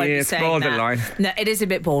 Maybe I won't be saying borderline. that. No, it is a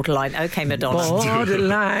bit borderline. Okay, Madonna.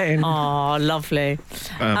 Borderline. Oh, lovely.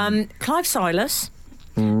 Clive Silas,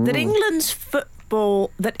 that England's football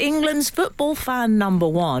fan number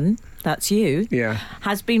one, that's you,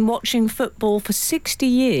 has been watching football for 60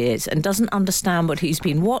 years and doesn't understand what he's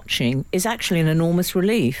been watching is actually an enormous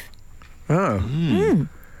relief. Oh.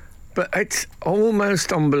 But it's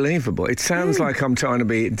almost unbelievable. It sounds like I'm trying to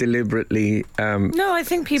be deliberately... no, I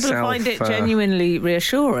think people find it genuinely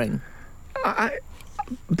reassuring.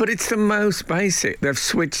 But it's the most basic. They've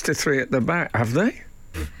switched to 3 at the back, have they?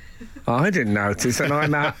 I didn't notice, and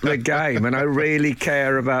I'm at the game, and I really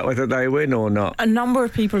care about whether they win or not. A number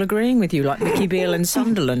of people agreeing with you, like Mickey Beale and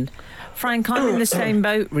Sunderland. Frank, I'm in the same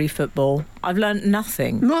boat, re-football. I've learnt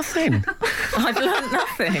nothing. Nothing? I've learnt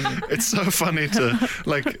nothing. It's so funny to,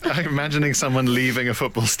 I'm imagining someone leaving a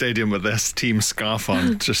football stadium with their team scarf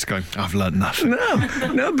on, just going, I've learnt nothing.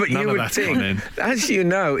 No, but None you of would that's think, gone in. as you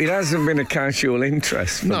know, it hasn't been a casual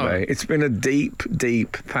interest for me. It's been a deep,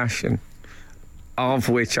 deep passion, of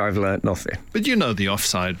which I've learnt nothing. But you know the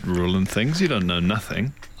offside rule and things. You don't know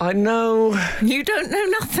nothing. I know. You don't know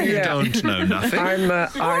nothing. You don't know nothing.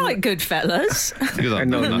 All right, good fellas. I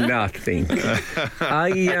know nothing.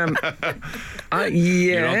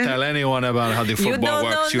 You don't tell anyone about how the football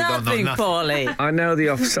works. You don't know nothing. Paulie. I know the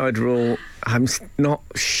offside rule. I'm not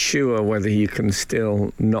sure whether you can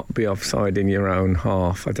still not be offside in your own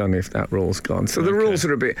half. I don't know if that rule's gone. So the rules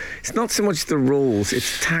are a bit... It's not so much the rules,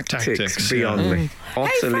 it's tactics beyond me.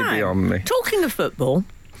 Utterly beyond me. Talking of football...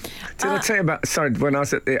 Did I tell you about... Sorry, when I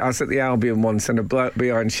was at the Albion once and a bloke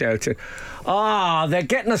behind shouted, they're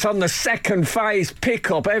getting us on the second phase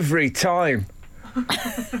pick-up every time.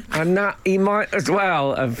 And that he might as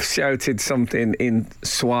well have shouted something in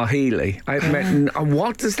Swahili.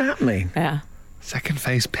 What does that mean? Yeah. Second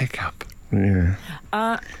phase pickup. Yeah.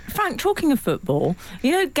 Frank, talking of football,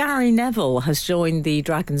 you know Gary Neville has joined the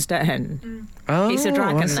Dragon's Den. Oh, he's a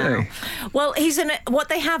dragon now. He? Well, what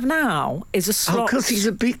they have now is a slot. Because he's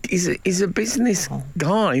a business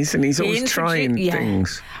guy, and he's always trying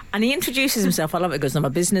things. And he introduces himself. I love it because I'm a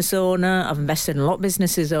business owner. I've invested in a lot of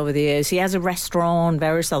businesses over the years. He has a restaurant,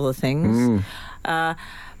 various other things.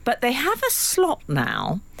 But they have a slot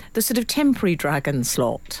now, the sort of temporary dragon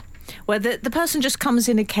slot, where the person just comes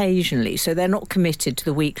in occasionally, so they're not committed to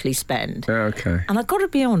the weekly spend. Okay. And I've got to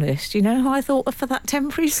be honest, you know who I thought of for that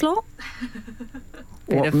temporary slot?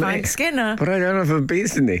 Frank Skinner. But I don't have a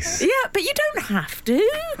business. Yeah, but you don't have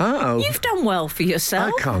to. Oh. You've done well for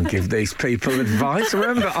yourself. I can't give these people advice.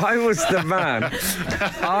 Remember, I was the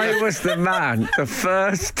man. The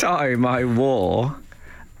first time I wore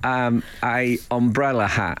a umbrella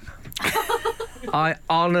hat. I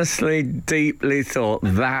honestly, deeply thought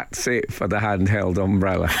that's it for the handheld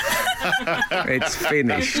umbrella. It's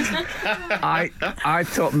finished. I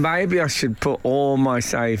thought maybe I should put all my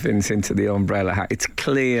savings into the umbrella hat. It's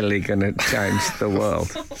clearly going to change the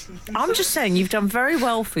world. I'm just saying, you've done very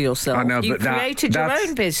well for yourself. I know, you but created your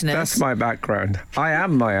own business. That's my background. I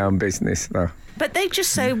am my own business, though. But they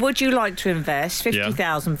just say, would you like to invest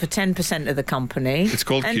 $50,000 for 10% of the company? It's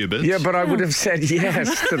called Cubits. Yeah, but I would have said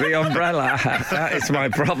yes to the umbrella. That is my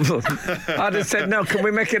problem. I'd have said, no, can we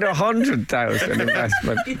make it 100,000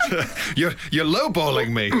 investment? You're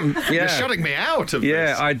lowballing me. You're shutting me out of this.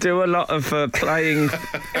 Yeah, I do a lot of playing.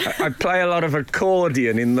 I play a lot of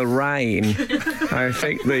accordion in the rain. I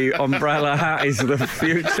think the umbrella hat is the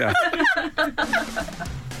future.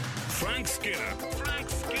 Frank Skinner.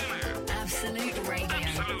 Absolute Radio.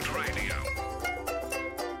 Absolute Radio.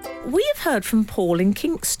 We have heard from Paul in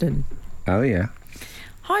Kingston. Oh, yeah.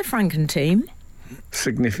 Hi, Frank and team.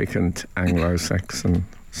 Significant Anglo-Saxon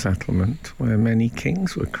settlement where many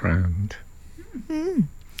kings were crowned.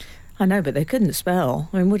 I know, but they couldn't spell.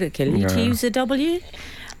 I mean, would it kill you to use a W?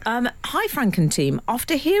 Hi, Frank and team.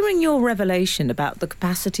 After hearing your revelation about the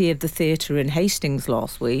capacity of the theatre in Hastings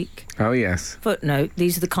last week... Oh, yes. Footnote,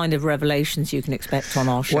 these are the kind of revelations you can expect on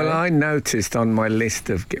our show. Well, I noticed on my list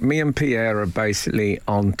of... Me and Pierre are basically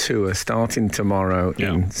on tour starting tomorrow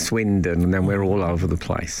in Swindon, and then we're all over the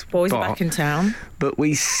place. Boys are back in town. But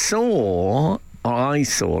I saw,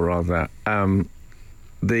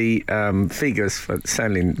 the figures for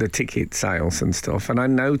selling the ticket sales and stuff, and I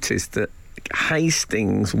noticed that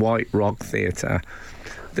Hastings White Rock Theatre,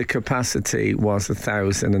 the capacity was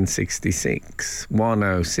 1,066.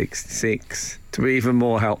 1066. To be even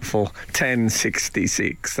more helpful,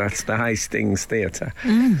 1066. That's the Hastings Theatre.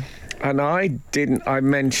 And I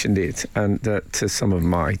mentioned it to some of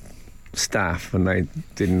my staff, and they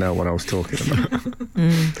didn't know what I was talking about.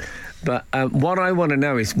 But what I want to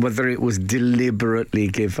know is whether it was deliberately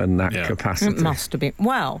given that capacity. It must have been.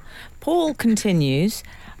 Well, Paul continues...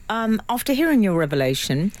 after hearing your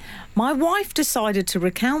revelation, my wife decided to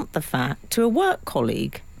recount the fact to a work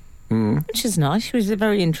colleague, which is nice. She was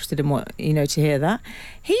very interested in to hear that.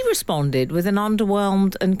 He responded with an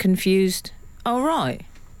underwhelmed and confused, "Oh, right,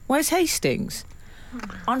 where's Hastings?"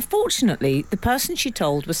 Unfortunately, the person she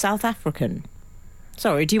told was South African.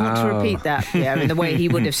 Sorry, do you want to repeat that? Yeah, in the way he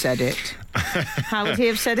would have said it. How would he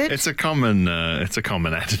have said it? It's a common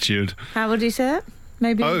attitude. How would he say it?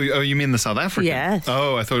 Maybe. Oh, you mean the South African? Yes.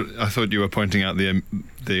 Oh, I thought you were pointing out the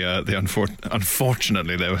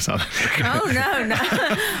unfortunately they were South African. Oh no.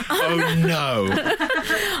 Oh no.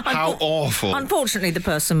 How awful. Unfortunately, the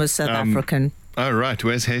person was South African. Oh right,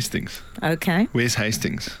 where's Hastings? Okay. Where's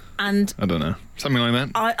Hastings? And I don't know, something like that.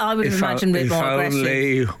 I would imagine a bit more aggressive. If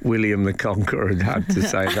only William the Conqueror had to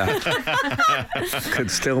say that. Could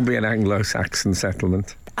still be an Anglo-Saxon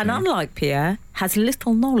settlement. And unlike Pierre, has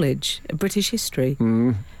little knowledge of British history.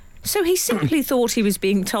 So he simply thought he was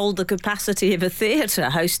being told the capacity of a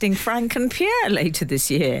theatre hosting Frank and Pierre later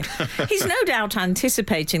this year. He's no doubt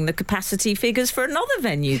anticipating the capacity figures for another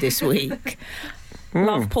venue this week.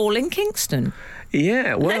 Love, Paul in Kingston.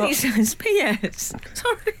 Yeah, well... Then he says, P.S.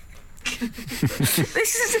 Sorry. Can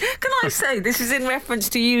I say, this is in reference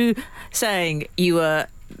to you saying you were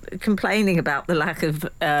complaining about the lack of...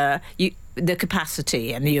 the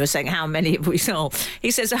capacity, and you were saying how many have we sold.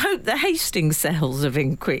 He says, I hope the Hastings sales have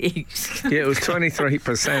increased. Yeah, it was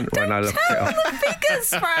 23% when I looked it up. The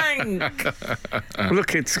figures, Frank.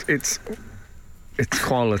 Look, it's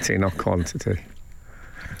quality, not quantity.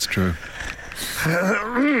 It's true.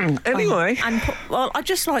 Anyway. Well, I'd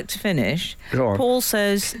just like to finish. Go on. Paul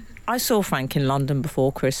says, I saw Frank in London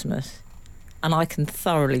before Christmas, and I can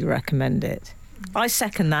thoroughly recommend it. I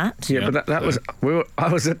second that. Yeah, but that was...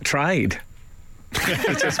 I was at trade.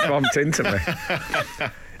 It just bumped into me.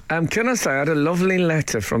 Can I say, I had a lovely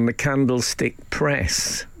letter from the Candlestick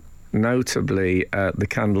Press, notably the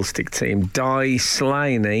Candlestick team, Di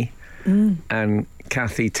Slaney and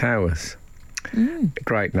Kathy Towers.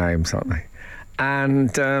 Great names, aren't they? And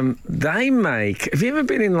they make... Have you ever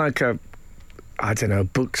been in like a, I don't know,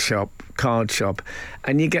 bookshop, card shop,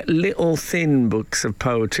 and you get little thin books of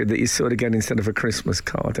poetry that you sort of get instead of a Christmas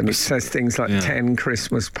card, and it says things like 10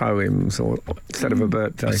 Christmas poems or instead of a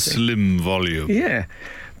birthday a thing. Slim volume. Yeah,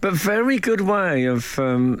 but very good way of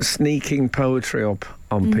sneaking poetry up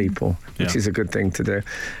on people, which is a good thing to do.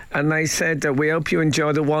 And they said, we hope you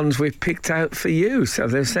enjoy the ones we've picked out for you. So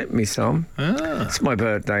they've sent me some. It's my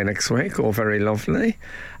birthday next week, all very lovely.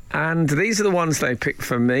 And these are the ones they picked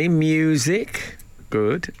for me. Music,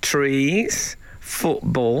 good. Trees,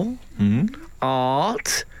 football,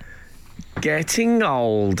 art, getting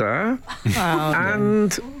older,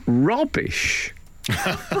 and rubbish.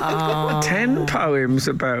 10 poems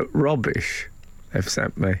about rubbish they've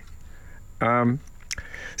sent me.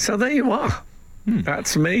 So there you are.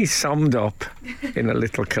 That's me summed up in a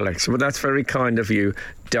little collection. But that's very kind of you,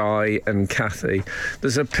 Di and Kathy.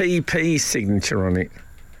 There's a PP signature on it.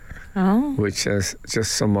 Which is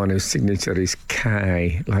just someone whose signature is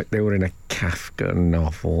K, like they were in a Kafka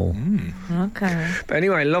novel. Okay. But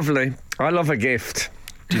anyway, lovely. I love a gift.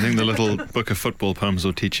 Do you think the little book of football poems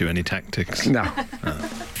will teach you any tactics? No.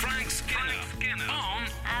 Frank Skinner on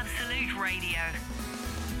Absolute Radio.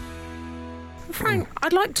 Frank,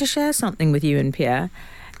 I'd like to share something with you and Pierre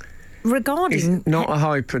regarding... It's not a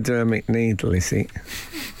hypodermic needle, is it?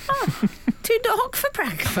 Too dark for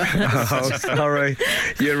breakfast. Oh, sorry.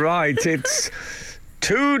 You're right. It's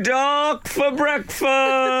too dark for breakfast.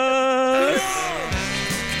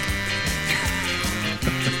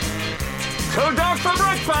 Too dark for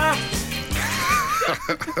breakfast.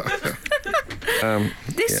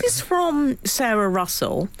 This is from Sarah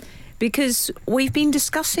Russell. because we've been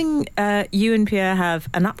discussing you and Pierre have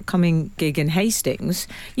an upcoming gig in Hastings.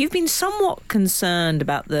 You've been somewhat concerned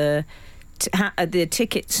about the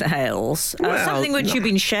ticket sales, something which you've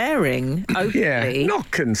been sharing openly. Yeah, not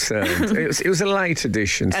concerned. It was a late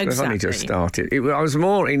edition, so they've only just started. I was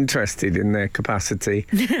more interested in their capacity,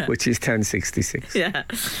 which is 1066. Yeah.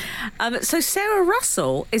 So Sarah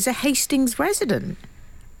Russell is a Hastings resident.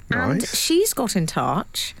 And Nice. she's got in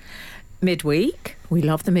touch midweek. We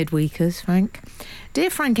love the midweekers, Frank. Dear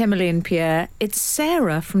Frank, Emily and Pierre, it's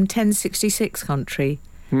Sarah from 1066 country.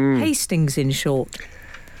 Hastings in short.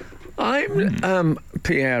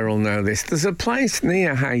 Pierre will know this. There's a place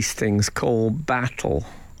near Hastings called Battle.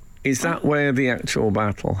 Is that where the actual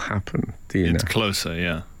battle happened? Do you know? It's closer,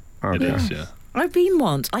 yeah. Okay. It is, yeah. I've been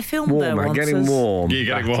once. I filmed there once. Getting warm. You're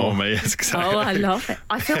getting Battle. warmer, yes, exactly. Oh, I love it.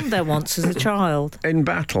 I filmed there once as a child. In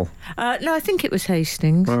Battle? No, I think it was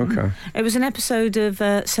Hastings. Okay. It was an episode of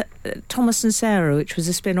Thomas and Sarah, which was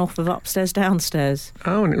a spin-off of Upstairs, Downstairs.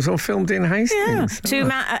 Oh, and it was all filmed in Hastings?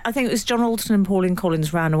 Yeah. I think it was John Alton and Pauline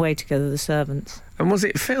Collins ran away together, the servants. And was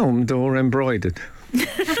it filmed or embroidered?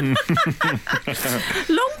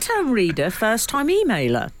 Long-term reader, first-time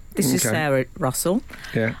emailer. This is Okay. Sarah Russell.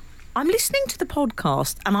 Yeah. I'm listening to the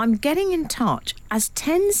podcast and I'm getting in touch as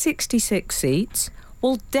 1066 seats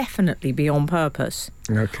will definitely be on purpose.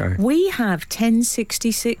 Okay. We have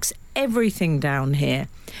 1066 everything down here.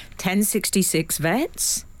 1066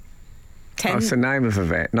 vets. That's the name of a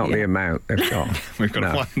vet, not the amount they've got. We've got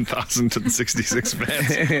No. 1,066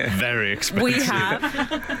 vets. Very expensive. We have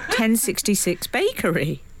 1066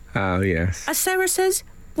 bakery. Oh, yes. As Sarah says,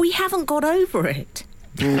 we haven't got over it.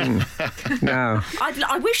 No.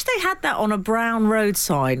 I wish they had that on a brown road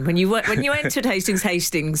sign when you entered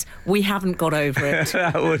Hastings, we haven't got over it.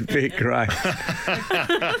 That would be great.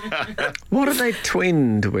 What are they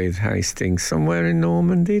twinned with, Hastings? Somewhere in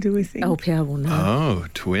Normandy, do we think? Oh, Pierre will know. Oh,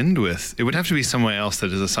 twinned with. It would have to be somewhere else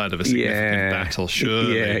that is a site of a significant battle,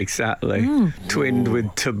 surely. Yeah, exactly. Twinned with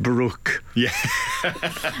Tobruk. Yeah.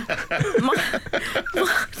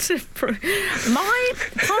 My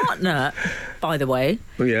partner, by the way,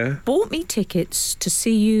 Yeah. bought me tickets to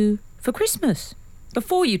see you for Christmas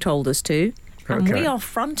before you told us to, and Okay. we are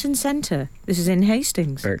front and centre. This is in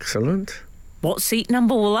Hastings. Excellent. What seat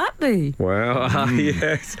number will that be? Well,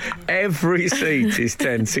 yes. Every seat is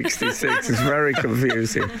 1066. It's very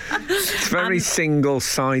confusing. It's very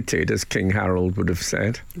single-sighted, as King Harold would have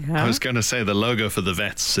said. I was going to say the logo for the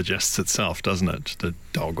vets suggests itself, doesn't it? The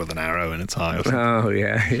dog with an arrow in its eye or something. Oh,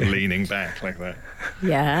 yeah. Leaning back like that.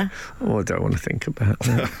 Yeah. Oh, I don't want to think about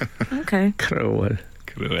that. Okay. Cruel.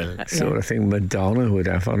 Cruel. Sort of thing Madonna would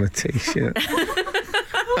have on a T-shirt.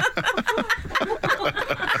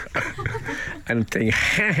 And think,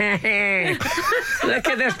 look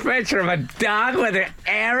at this picture of a dog with an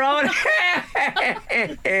arrow.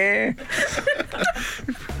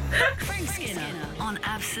 Frank Skinner on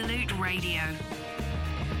Absolute Radio.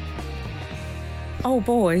 Oh,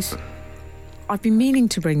 boys, I've been meaning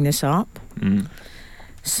to bring this up.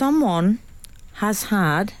 Someone's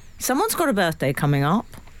got a birthday coming up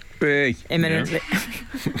Hey. imminently.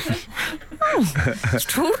 Oh,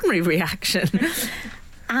 extraordinary reaction.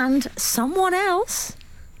 And someone else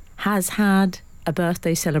has had a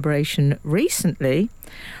birthday celebration recently,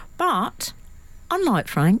 but unlike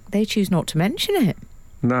Frank, they choose not to mention it.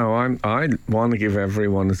 No, I want to give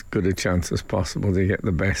everyone as good a chance as possible to get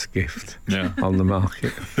the best gift on the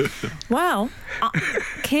market. Well,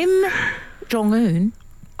 Kim Jong Un.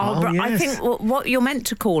 I yes. think what you're meant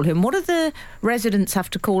to call him. What do the residents have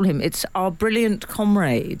to call him? It's our brilliant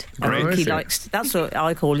comrade. I Great. think he Is it? likes. That's what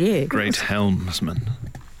I call you. Great helmsman.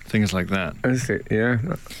 Things like that. Is it? Yeah.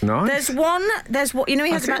 Nice. There's what you know. He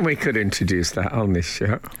I has think about, we could introduce that on this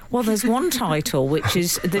show. well, there's one title which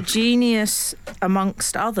is the genius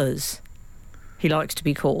amongst others. He likes to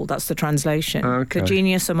be called. That's the translation. Okay. The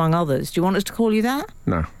genius among others. Do you want us to call you that?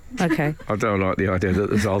 No. Okay. I don't like the idea that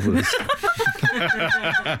there's others.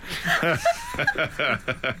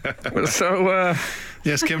 So,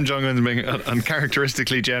 Yes, Kim Jong Un's being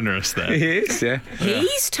uncharacteristically generous there. he is, yeah.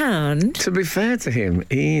 He's turned. To be fair to him,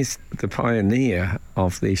 he's the pioneer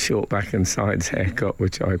of the short back and sides haircut,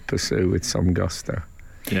 which I pursue with some gusto.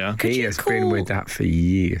 Yeah. Could He you has been call- with that for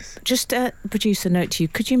years. Just a producer note to you.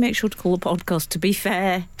 Could you make sure to call the podcast to be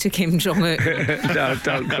fair to Kim Jong Un? No,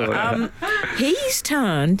 don't call it that. He's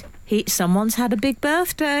turned. Someone's had a big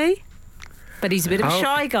birthday, but he's a bit of a Oh.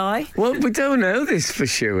 shy guy. Well, we don't know this for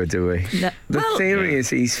sure, do we? No. The Well- theory is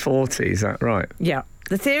he's 40, is that right? Yeah.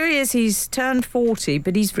 The theory is he's turned 40,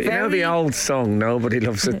 but he's But very... you know the old song, nobody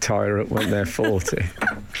loves a tyrant when they're 40?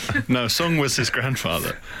 No, Sung was his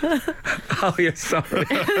grandfather. Oh, yeah, sorry.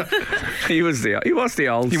 He was the old.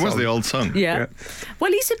 He was the old Sung. Yeah.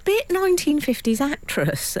 Well, he's a bit 1950s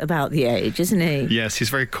actress about the age, isn't he? Yes, he's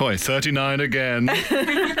very coy. 39 again.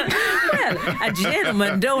 Well, a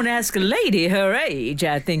gentleman don't ask a lady her age.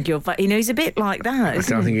 I think you'll find. He's a bit like that. I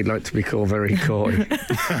don't think he'd like to be called very coy.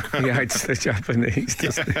 He hates the Japanese,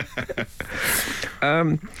 doesn't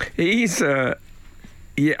he? He's.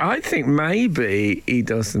 Yeah, I think maybe he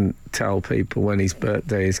doesn't tell people when his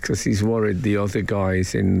birthday is because he's worried the other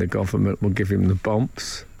guys in the government will give him the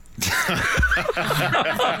bumps.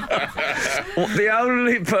 The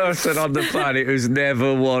only person on the planet who's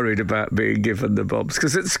never worried about being given the bumps.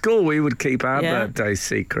 Because at school we would keep our birthdays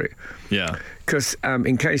secret. Yeah. Because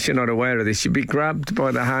in case you're not aware of this, you'd be grabbed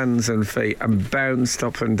by the hands and feet and bounced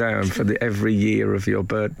up and down for every year of your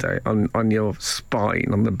birthday on your spine,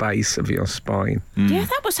 on the base of your spine. Yeah,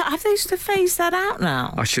 that was. Have they used to phase that out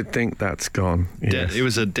now? I should think that's gone. Yes. It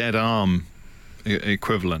was a dead arm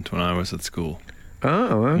equivalent when I was at school.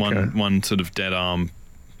 Oh, okay. One sort of dead arm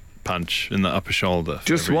punch in the upper shoulder.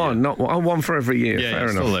 Just one, year. Not one. Oh, one for every year. Yeah, fair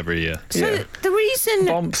enough. Still every year. So the reason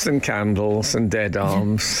bumps and candles and dead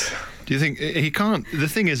arms. Do you think he can't? The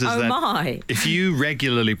thing is that if you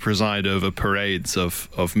regularly preside over parades of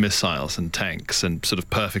missiles and tanks and sort of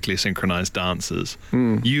perfectly synchronized dances,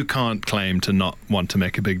 you can't claim to not want to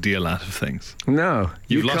make a big deal out of things. No,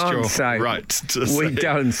 You've you lost can't your say, right to we say.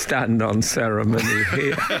 don't stand on ceremony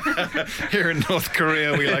here. Here in North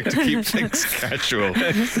Korea, we like to keep things casual.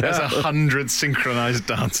 There's 100 synchronized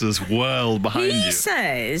dancers whirl behind you. He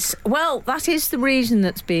says, well, that is the reason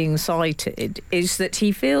that's being cited, is that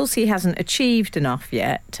he feels he hasn't achieved enough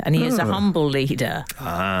yet, and he is a humble leader,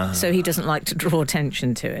 so he doesn't like to draw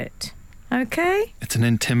attention to it. Okay? It's an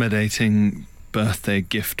intimidating birthday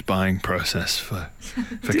gift buying process for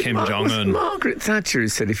Kim Jong Un. Margaret Thatcher who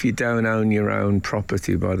said if you don't own your own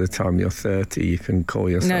property by the time you're 30, you can call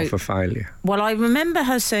yourself a failure. Well, I remember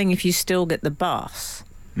her saying if you still get the bus.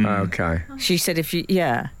 Okay. She said if you...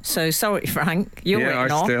 Yeah. So, sorry, Frank. You're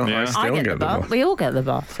written off. I still get the bus. We all get the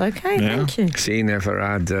bus. Okay, thank you. She never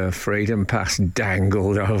had a freedom pass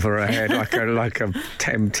dangled over her head like a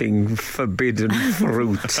tempting forbidden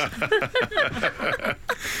fruit.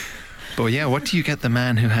 But yeah, what do you get the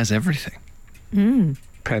man who has everything?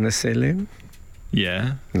 Penicillin?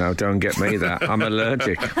 Yeah. No, don't get me that. I'm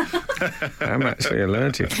allergic. I'm actually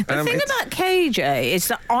allergic. The thing about KJ is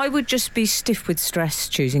that I would just be stiff with stress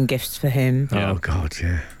choosing gifts for him. Oh, God,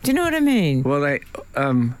 yeah. Do you know what I mean? Well,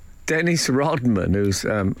 Dennis Rodman, who's...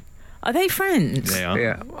 Are they friends? They are.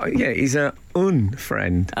 Yeah, he's a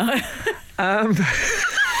friend.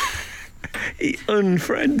 He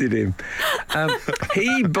unfriended him.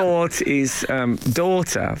 He bought his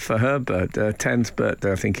daughter for her birthday, 10th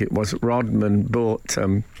birthday, I think it was. Rodman bought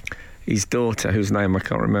his daughter, whose name I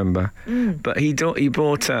can't remember. But he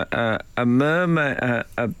bought a mermaid,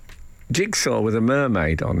 a jigsaw with a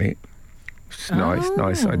mermaid on it.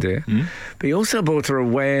 Nice idea. But he also bought her a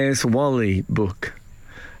Where's Wally book.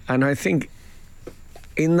 And I think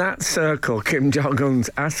in that circle, Kim Jong Un's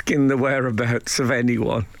asking the whereabouts of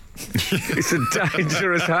anyone. It's a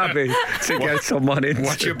dangerous habit to get someone into.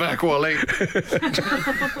 Watch your back, Wally.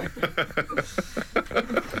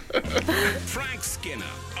 Frank Skinner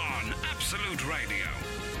on Absolute Radio.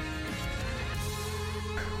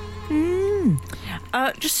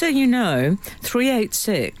 Just so you know,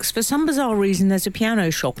 386, for some bizarre reason, there's a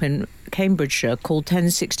piano shop in Cambridgeshire called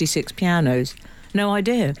 1066 Pianos. No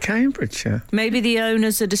idea. Cambridgeshire? Maybe the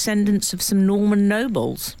owners are descendants of some Norman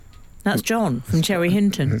nobles. That's John from Cherry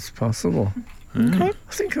Hinton. It's possible. Okay.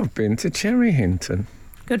 I think I've been to Cherry Hinton.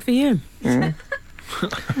 Good for you. Okay.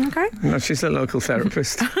 No, she's a local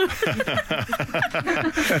therapist. Yeah,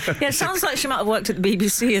 it sounds like she might have worked at the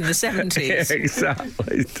BBC in the 70s. Yeah,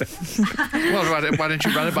 exactly. Well, why don't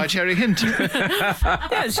you run it by Cherry Hinton?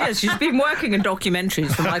 Yes, she's been working in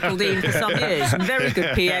documentaries for Michael Dean for some years. Very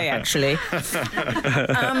good PA, actually.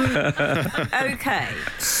 Okay,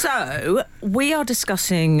 so we are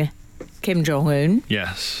discussing Kim Jong Un.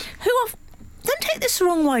 Yes. Don't take this the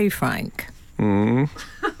wrong way, Frank.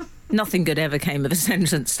 Nothing good ever came of a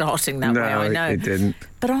sentence starting that way, I know. No, it didn't.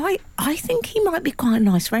 But I think he might be quite a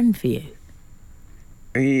nice friend for you.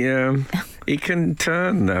 He can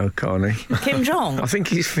turn, though, can't he? Kim Jong? I think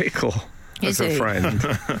he's fickle Is as a he? friend,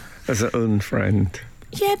 as an unfriend.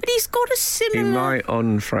 Yeah, but he's got a similar... He might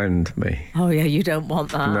unfriend me. Oh, yeah, you don't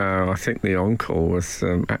want that. No, I think the uncle was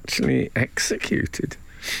actually executed.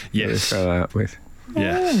 Yes. That he fell out with.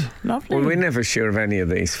 Yes. Lovely. Well, we're never sure of any of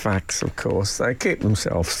these facts, of course. They keep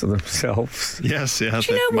themselves to themselves. Yes, Do they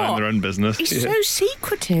you know mind what? their own business. He's so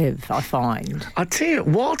secretive, I find. I tell you,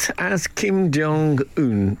 what has Kim Jong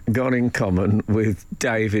Un got in common with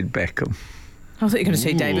David Beckham? I thought you were going to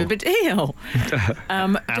say David Baddiel.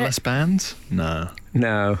 Alice bands? No.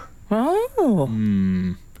 No.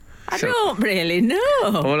 Oh. I don't really know.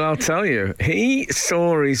 Well, I'll tell you. He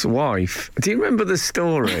saw his wife. Do you remember the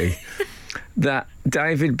story that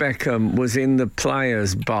David Beckham was in the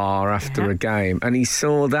Players' Bar after a game, and he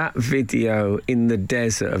saw that video in the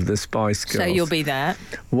desert of the Spice Girls? So you'll be there.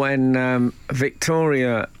 When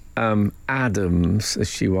Victoria Adams, as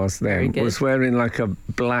she was then, was wearing like a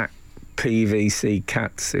black PVC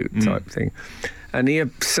catsuit type thing. And he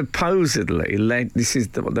supposedly, this is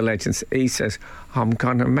what the legend says, he says, I'm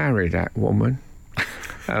going to marry that woman.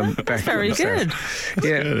 That's very good.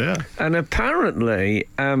 Yeah. And apparently,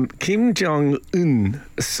 Kim Jong Un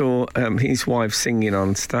saw his wife singing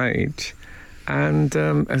on stage. And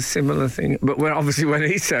a similar thing, but obviously when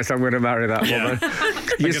he says I'm going to marry that woman,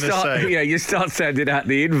 you start sending out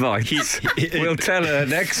the invites. We'll tell her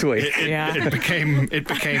next week. It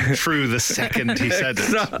became true the second he said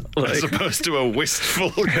it, as opposed to a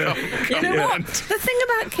wistful comment. You know what? The thing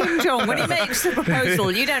about Kim Jong, when he makes the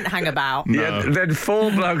proposal, you don't hang about. No. Yeah. Then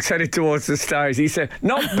 4 blokes headed towards the stage. He said,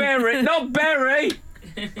 "Not Berry, not Berry,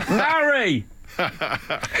 marry."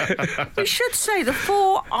 We should say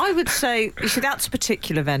I would say, you see, that's a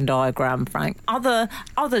particular Venn diagram, Frank.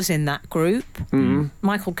 Others in that group,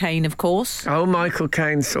 Michael Caine, of course. Oh, Michael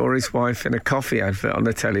Caine saw his wife in a coffee advert on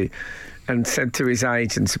the telly and said to his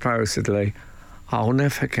agent, supposedly, I'll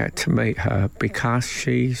never get to meet her because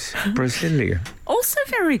she's Brazilian. Also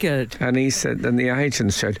very good. And he said, and the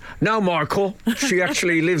agent said, no, Michael, she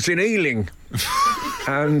actually lives in Ealing.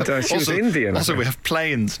 And she was Indian. Also, we have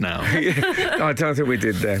planes now. I don't think we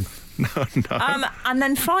did then. No. And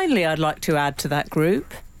then finally, I'd like to add to that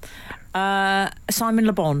group, Simon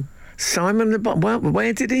Le Bon. Simon Le Bon. Well,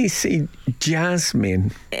 where did he see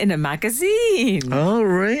Jasmine? In a magazine. Oh,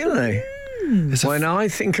 really? When I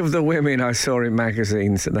think of the women I saw in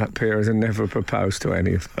magazines at that period, I never proposed to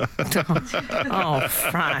any of them. Oh,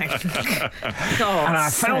 Frank. And I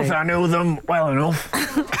felt I knew them well enough.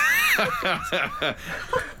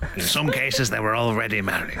 In some cases, they were already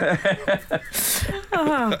married.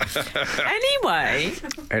 Anyway.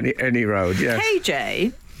 Any road, yes.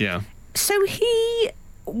 KJ. Yeah. So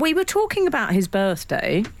we were talking about his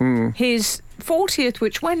birthday, his 40th,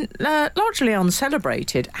 which went largely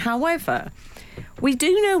uncelebrated. However, we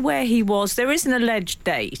do know where he was. There is an alleged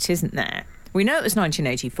date, isn't there? We know it was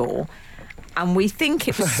 1984. And we think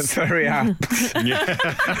it was... Very apt.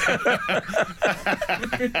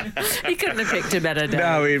 He couldn't have picked a better day.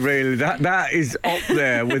 No, he really... That is up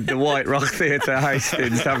there with the White Rock Theatre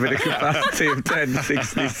Hastings having a capacity of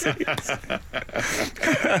 1066.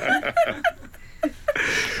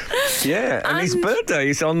 Yeah, and his birthday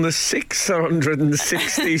is on the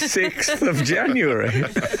 666th of January.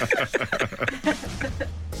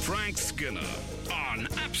 Frank Skinner on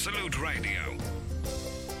Absolute Radio.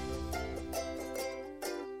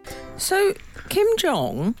 So, Kim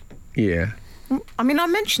Jong... Yeah. I mean,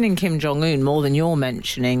 I'm mentioning Kim Jong Un more than you're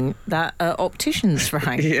mentioning that opticians,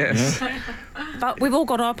 Frank. Yes. But we've all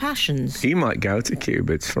got our passions. He might go to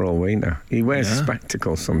Cubits for all we know. He wears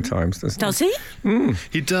spectacles sometimes, doesn't he?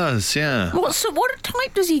 He does, yeah. What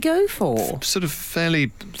type does he go for? Sort of fairly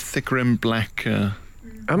thick-rimmed black... I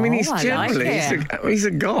mean, he's like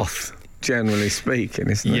a goth, generally speaking,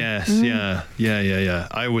 isn't he? Yes, yeah.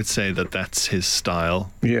 I would say that's his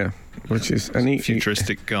style. Yeah, which is...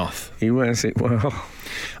 futuristic goth. He wears it well.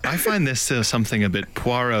 I find there's something a bit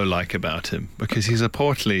Poirot-like about him, because he's a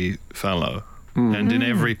portly fellow. And in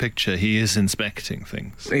every picture, he is inspecting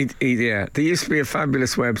things. Yeah. There used to be a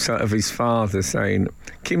fabulous website of his father saying...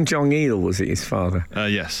 Kim Jong-il, was it his father?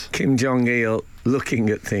 Yes. Kim Jong-il looking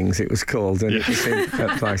at things, it was called, and it was in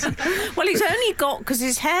that place. Well, he's only got... Because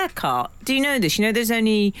his haircut... Do you know this? You know,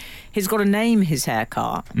 he's got to name his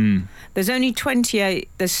haircut. There's only 28...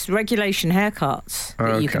 There's regulation haircuts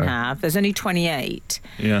that you can have. There's only 28.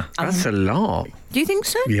 Yeah. That's a lot. Do you think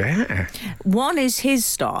so? Yeah. One is his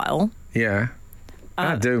style. Yeah.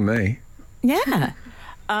 That'd do me. Yeah.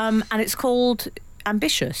 And it's called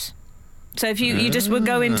Ambitious. So if you just would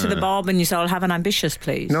go into the barber and you say, I'll have an ambitious,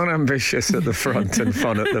 please. Not ambitious at the front and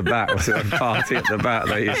fun at the back. Was it a party at the back?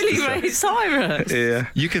 Billy Ray Cyrus. Yeah.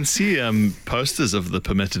 You can see posters of the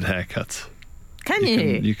permitted haircuts. Can you?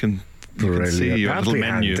 You can Brilliant. see your That'd little be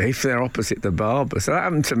menu. handy if they're opposite the barber. So that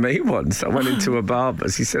happened to me once. I went into a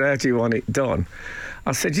barber's. He said, how do you want it done?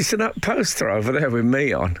 I said, you see that poster over there with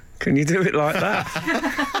me on? Can you do it like that?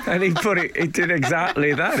 And he did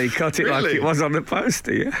exactly that. He cut it like it was on the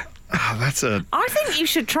poster, yeah. Oh, I think you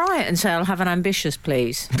should try it and say, I'll have an ambitious,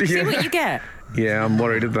 please. See what you get. Yeah, I'm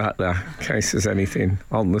worried about that, in case there's anything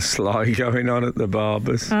on the sly going on at the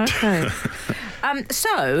barber's. Okay.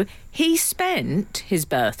 So, he spent his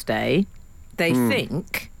birthday, they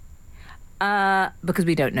think, because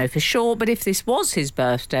we don't know for sure, but if this was his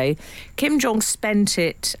birthday, Kim Jong spent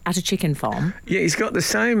it at a chicken farm. Yeah, he's got the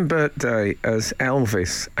same birthday as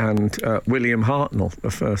Elvis and William Hartnell, the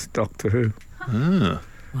first Doctor Who. Ah.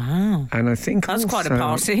 Wow. And I think that's also, quite a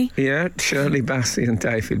party. Yeah, Shirley Bassey and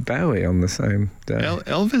David Bowie on the same day.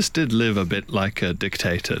 Elvis did live a bit like a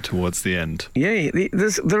dictator towards the end. Yeah,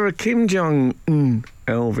 there are Kim Jong Un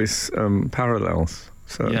Elvis parallels.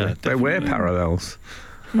 So yeah, they wear parallels,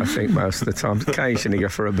 I think, most of the time. Occasionally go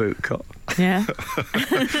for a boot cut. Yeah.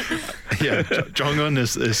 Yeah, Jong Un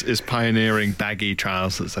is pioneering baggy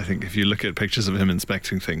trousers. I think if you look at pictures of him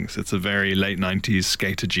inspecting things, it's a very late 90s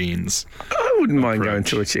skater jeans. I wouldn't mind going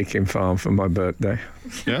to a chicken farm for my birthday.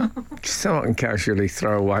 Yeah? Just so I can casually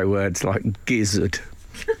throw away words like gizzard.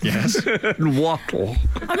 Yes. And wattle.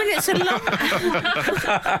 I mean, it's a long...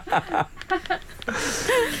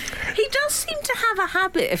 He does seem to have a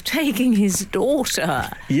habit of taking his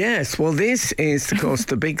daughter. Yes, well, this is, of course,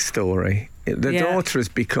 the big story. The daughter has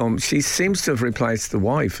become... She seems to have replaced the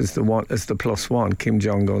wife as the plus one, Kim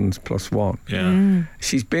Jong-un's plus one. Yeah.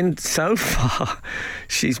 She's been, so far,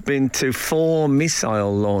 she's been to 4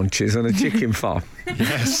 missile launches on a chicken farm.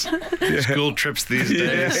 Yes. School trips these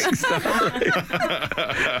days. Yeah, exactly.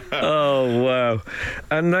 Oh, wow.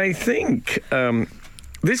 And I think...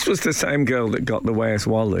 this was the same girl that got the Where's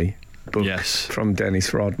Wally book from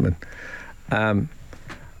Dennis Rodman. Who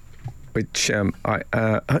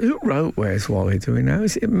wrote Where's Wally, do we know?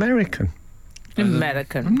 Is it American?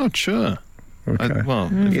 American. I'm not sure. Okay.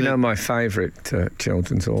 You know my favourite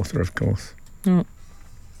children's author, of course. Mm.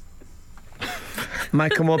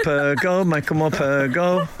 Make 'em up go, make 'em up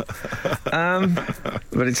go.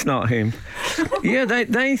 But it's not him. Yeah,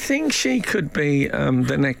 they think she could be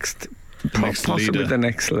the next possibly leader. The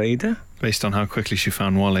next leader. Based on how quickly she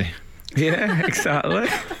found Wally. Yeah, exactly.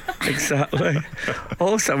 Exactly.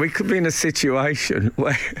 Also, we could be in a situation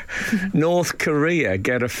where North Korea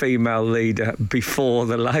get a female leader before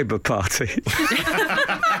the Labour Party.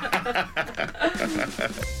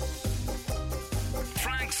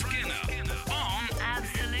 Frank Skinner on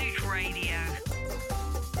Absolute Radio.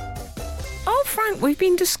 Oh, Frank, we've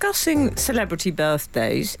been discussing celebrity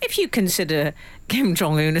birthdays. If you consider Kim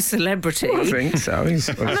Jong Un a celebrity, I think so. He's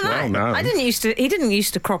well known. He didn't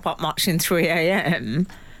used to crop up much in 3 a.m.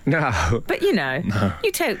 No. But you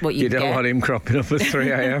take what you get. You don't want him cropping up at 3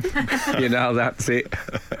 a.m. You know, that's it.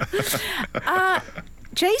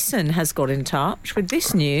 Jason has got in touch with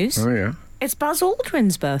this news. Oh yeah. It's Buzz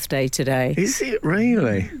Aldrin's birthday today. Is it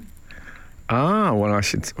really? Well, I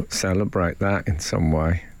should celebrate that in some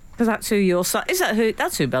way. Because that's who your son...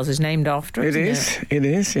 That's who Buzz is named after, isn't it? It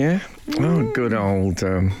is, yeah. Oh, good old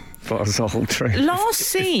Buzz Aldrin. Last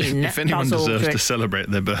seen If anyone Buzz deserves Aldrin. to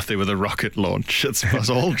celebrate their birthday with a rocket launch, it's Buzz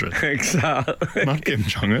Aldrin. Exactly. Not Kim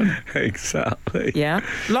Jong-un. Exactly. Yeah.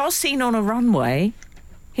 Last seen on a runway,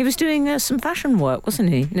 he was doing some fashion work, wasn't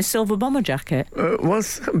he? In a silver bomber jacket.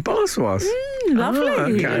 Buzz was? Lovely.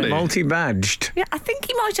 Okay. Really? Multi-badged. Yeah, I think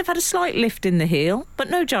he might have had a slight lift in the heel,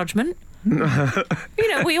 but no judgment.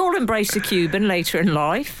 We all embrace a Cuban later in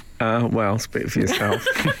life. Well, speak for yourself.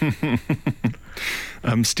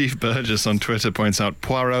 Steve Burgess on Twitter points out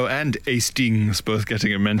Poirot and Hastings both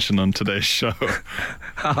getting a mention on today's show.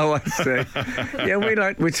 Oh, I see. Yeah, we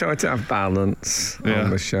try to have balance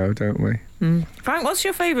on the show, don't we? Frank, what's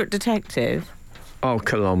your favourite detective? Oh,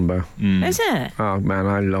 Columbo. Is it? Oh, man,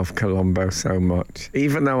 I love Columbo so much.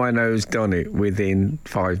 Even though I know who's done it within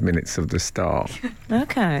 5 minutes of the start.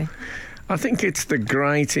 Okay. I think it's the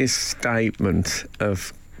greatest statement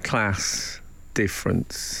of class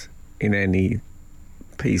difference in any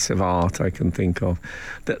piece of art I can think of,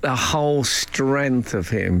 that the whole strength of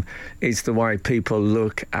him is the way people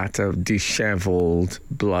look at a dishevelled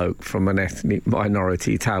bloke from an ethnic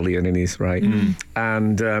minority, Italian in his right,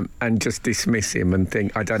 and just dismiss him and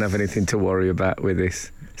think, I don't have anything to worry about with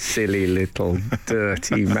this silly little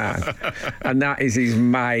dirty man. And that is his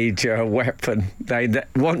major weapon.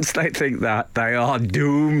 Once they think that, they are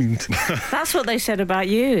doomed. That's what they said about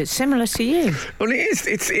you. It's similar to you. Well,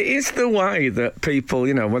 it is the way that people,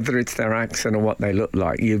 whether it's their accent or what they look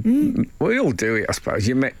like, we all do it, I suppose.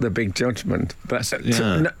 You make the big judgment, but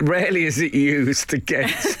rarely is it used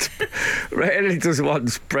against Rarely does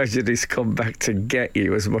one's prejudice come back to get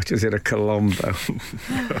you as much as in a Colombo.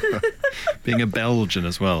 Being a Belgian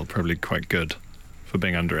as well, probably quite good for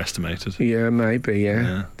being underestimated. Yeah, maybe,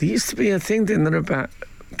 yeah. There used to be a thing, didn't there, about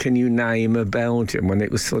can you name a Belgian, when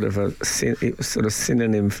it was sort of a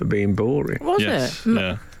synonym for being boring. Was yes, it?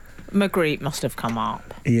 Yeah. Magritte must have come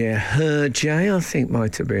up. Yeah, Hergé, I think,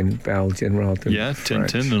 might have been Belgian rather than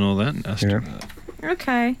French. Tintin and all that. Yeah.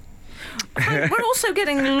 Okay. We're also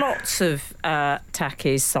getting lots of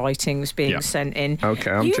Takis sightings being sent in.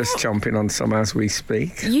 Okay, I'm just chomping on some as we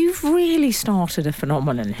speak. You've really started a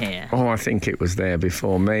phenomenon here. Oh, I think it was there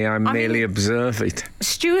before me. I merely observe it.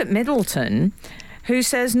 Stuart Middleton, who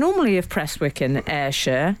says normally of Prestwick and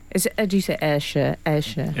Ayrshire, do you say Ayrshire?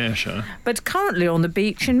 Ayrshire. But currently on the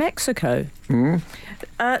beach in Mexico.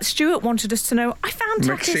 Stuart wanted us to know, I found Takis...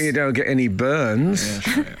 Make sure you don't get any burns.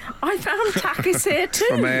 I found Takis here too.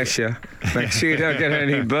 From Ayrshire. Make sure you don't get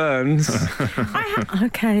any burns.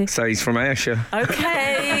 Okay. So he's from Ayrshire.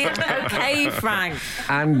 Okay, Frank.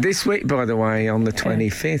 And this week, by the way, on the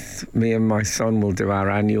 25th, me and my son will do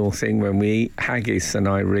our annual thing when we eat haggis and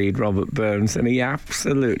I read Robert Burns, and he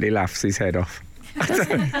absolutely laughs his head off.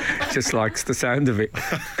 Just likes the sound of it.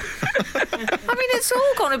 I mean, it's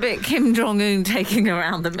all gone a bit Kim Jong Un taking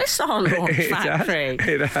around the missile launch factory.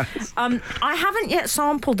 It has. I haven't yet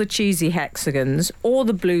sampled the cheesy hexagons or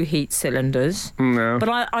the blue heat cylinders. No. But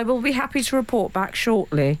I will be happy to report back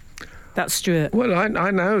shortly. That's Stuart. Well,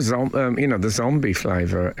 I know, the zombie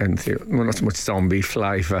flavour, well, not so much zombie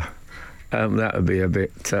flavour. That would be a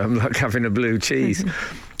bit like having a blue cheese.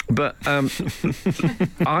 But I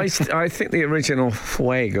think the original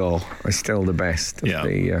Fuego is still the best of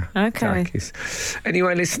the Takis.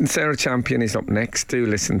 Anyway, listen, Sarah Champion is up next. Do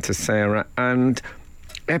listen to Sarah. And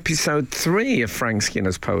episode 3 of Frank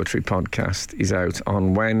Skinner's Poetry Podcast is out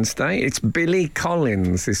on Wednesday. It's Billy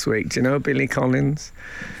Collins this week. Do you know Billy Collins?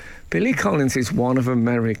 Billy Collins is one of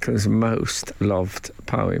America's most loved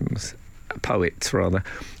poets,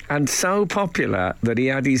 and so popular that he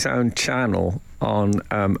had his own channel on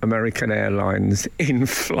American Airlines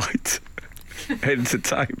in-flight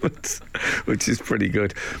entertainment, which is pretty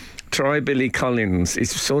good. Try Billy Collins. It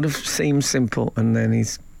sort of seems simple and then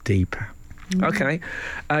he's deeper. Okay,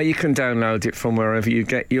 you can download it from wherever you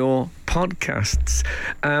get your podcasts.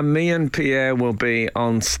 Me and Pierre will be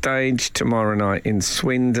on stage tomorrow night in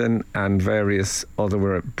Swindon and various other.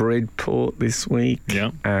 We're at Bridport this week.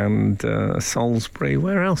 Yeah. And Salisbury.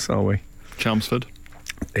 Where else are we? Chelmsford.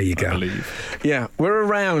 There you go. I believe. Yeah, we're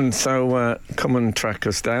around, so come and track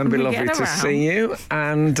us down. It'd be lovely to see you.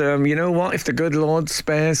 And you know what? If the good Lord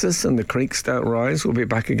spares us and the creeks don't rise, we'll be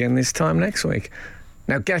back again this time next week.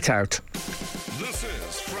 Now get out. This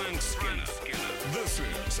is Frank Skinner. This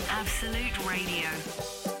is Absolute Radio.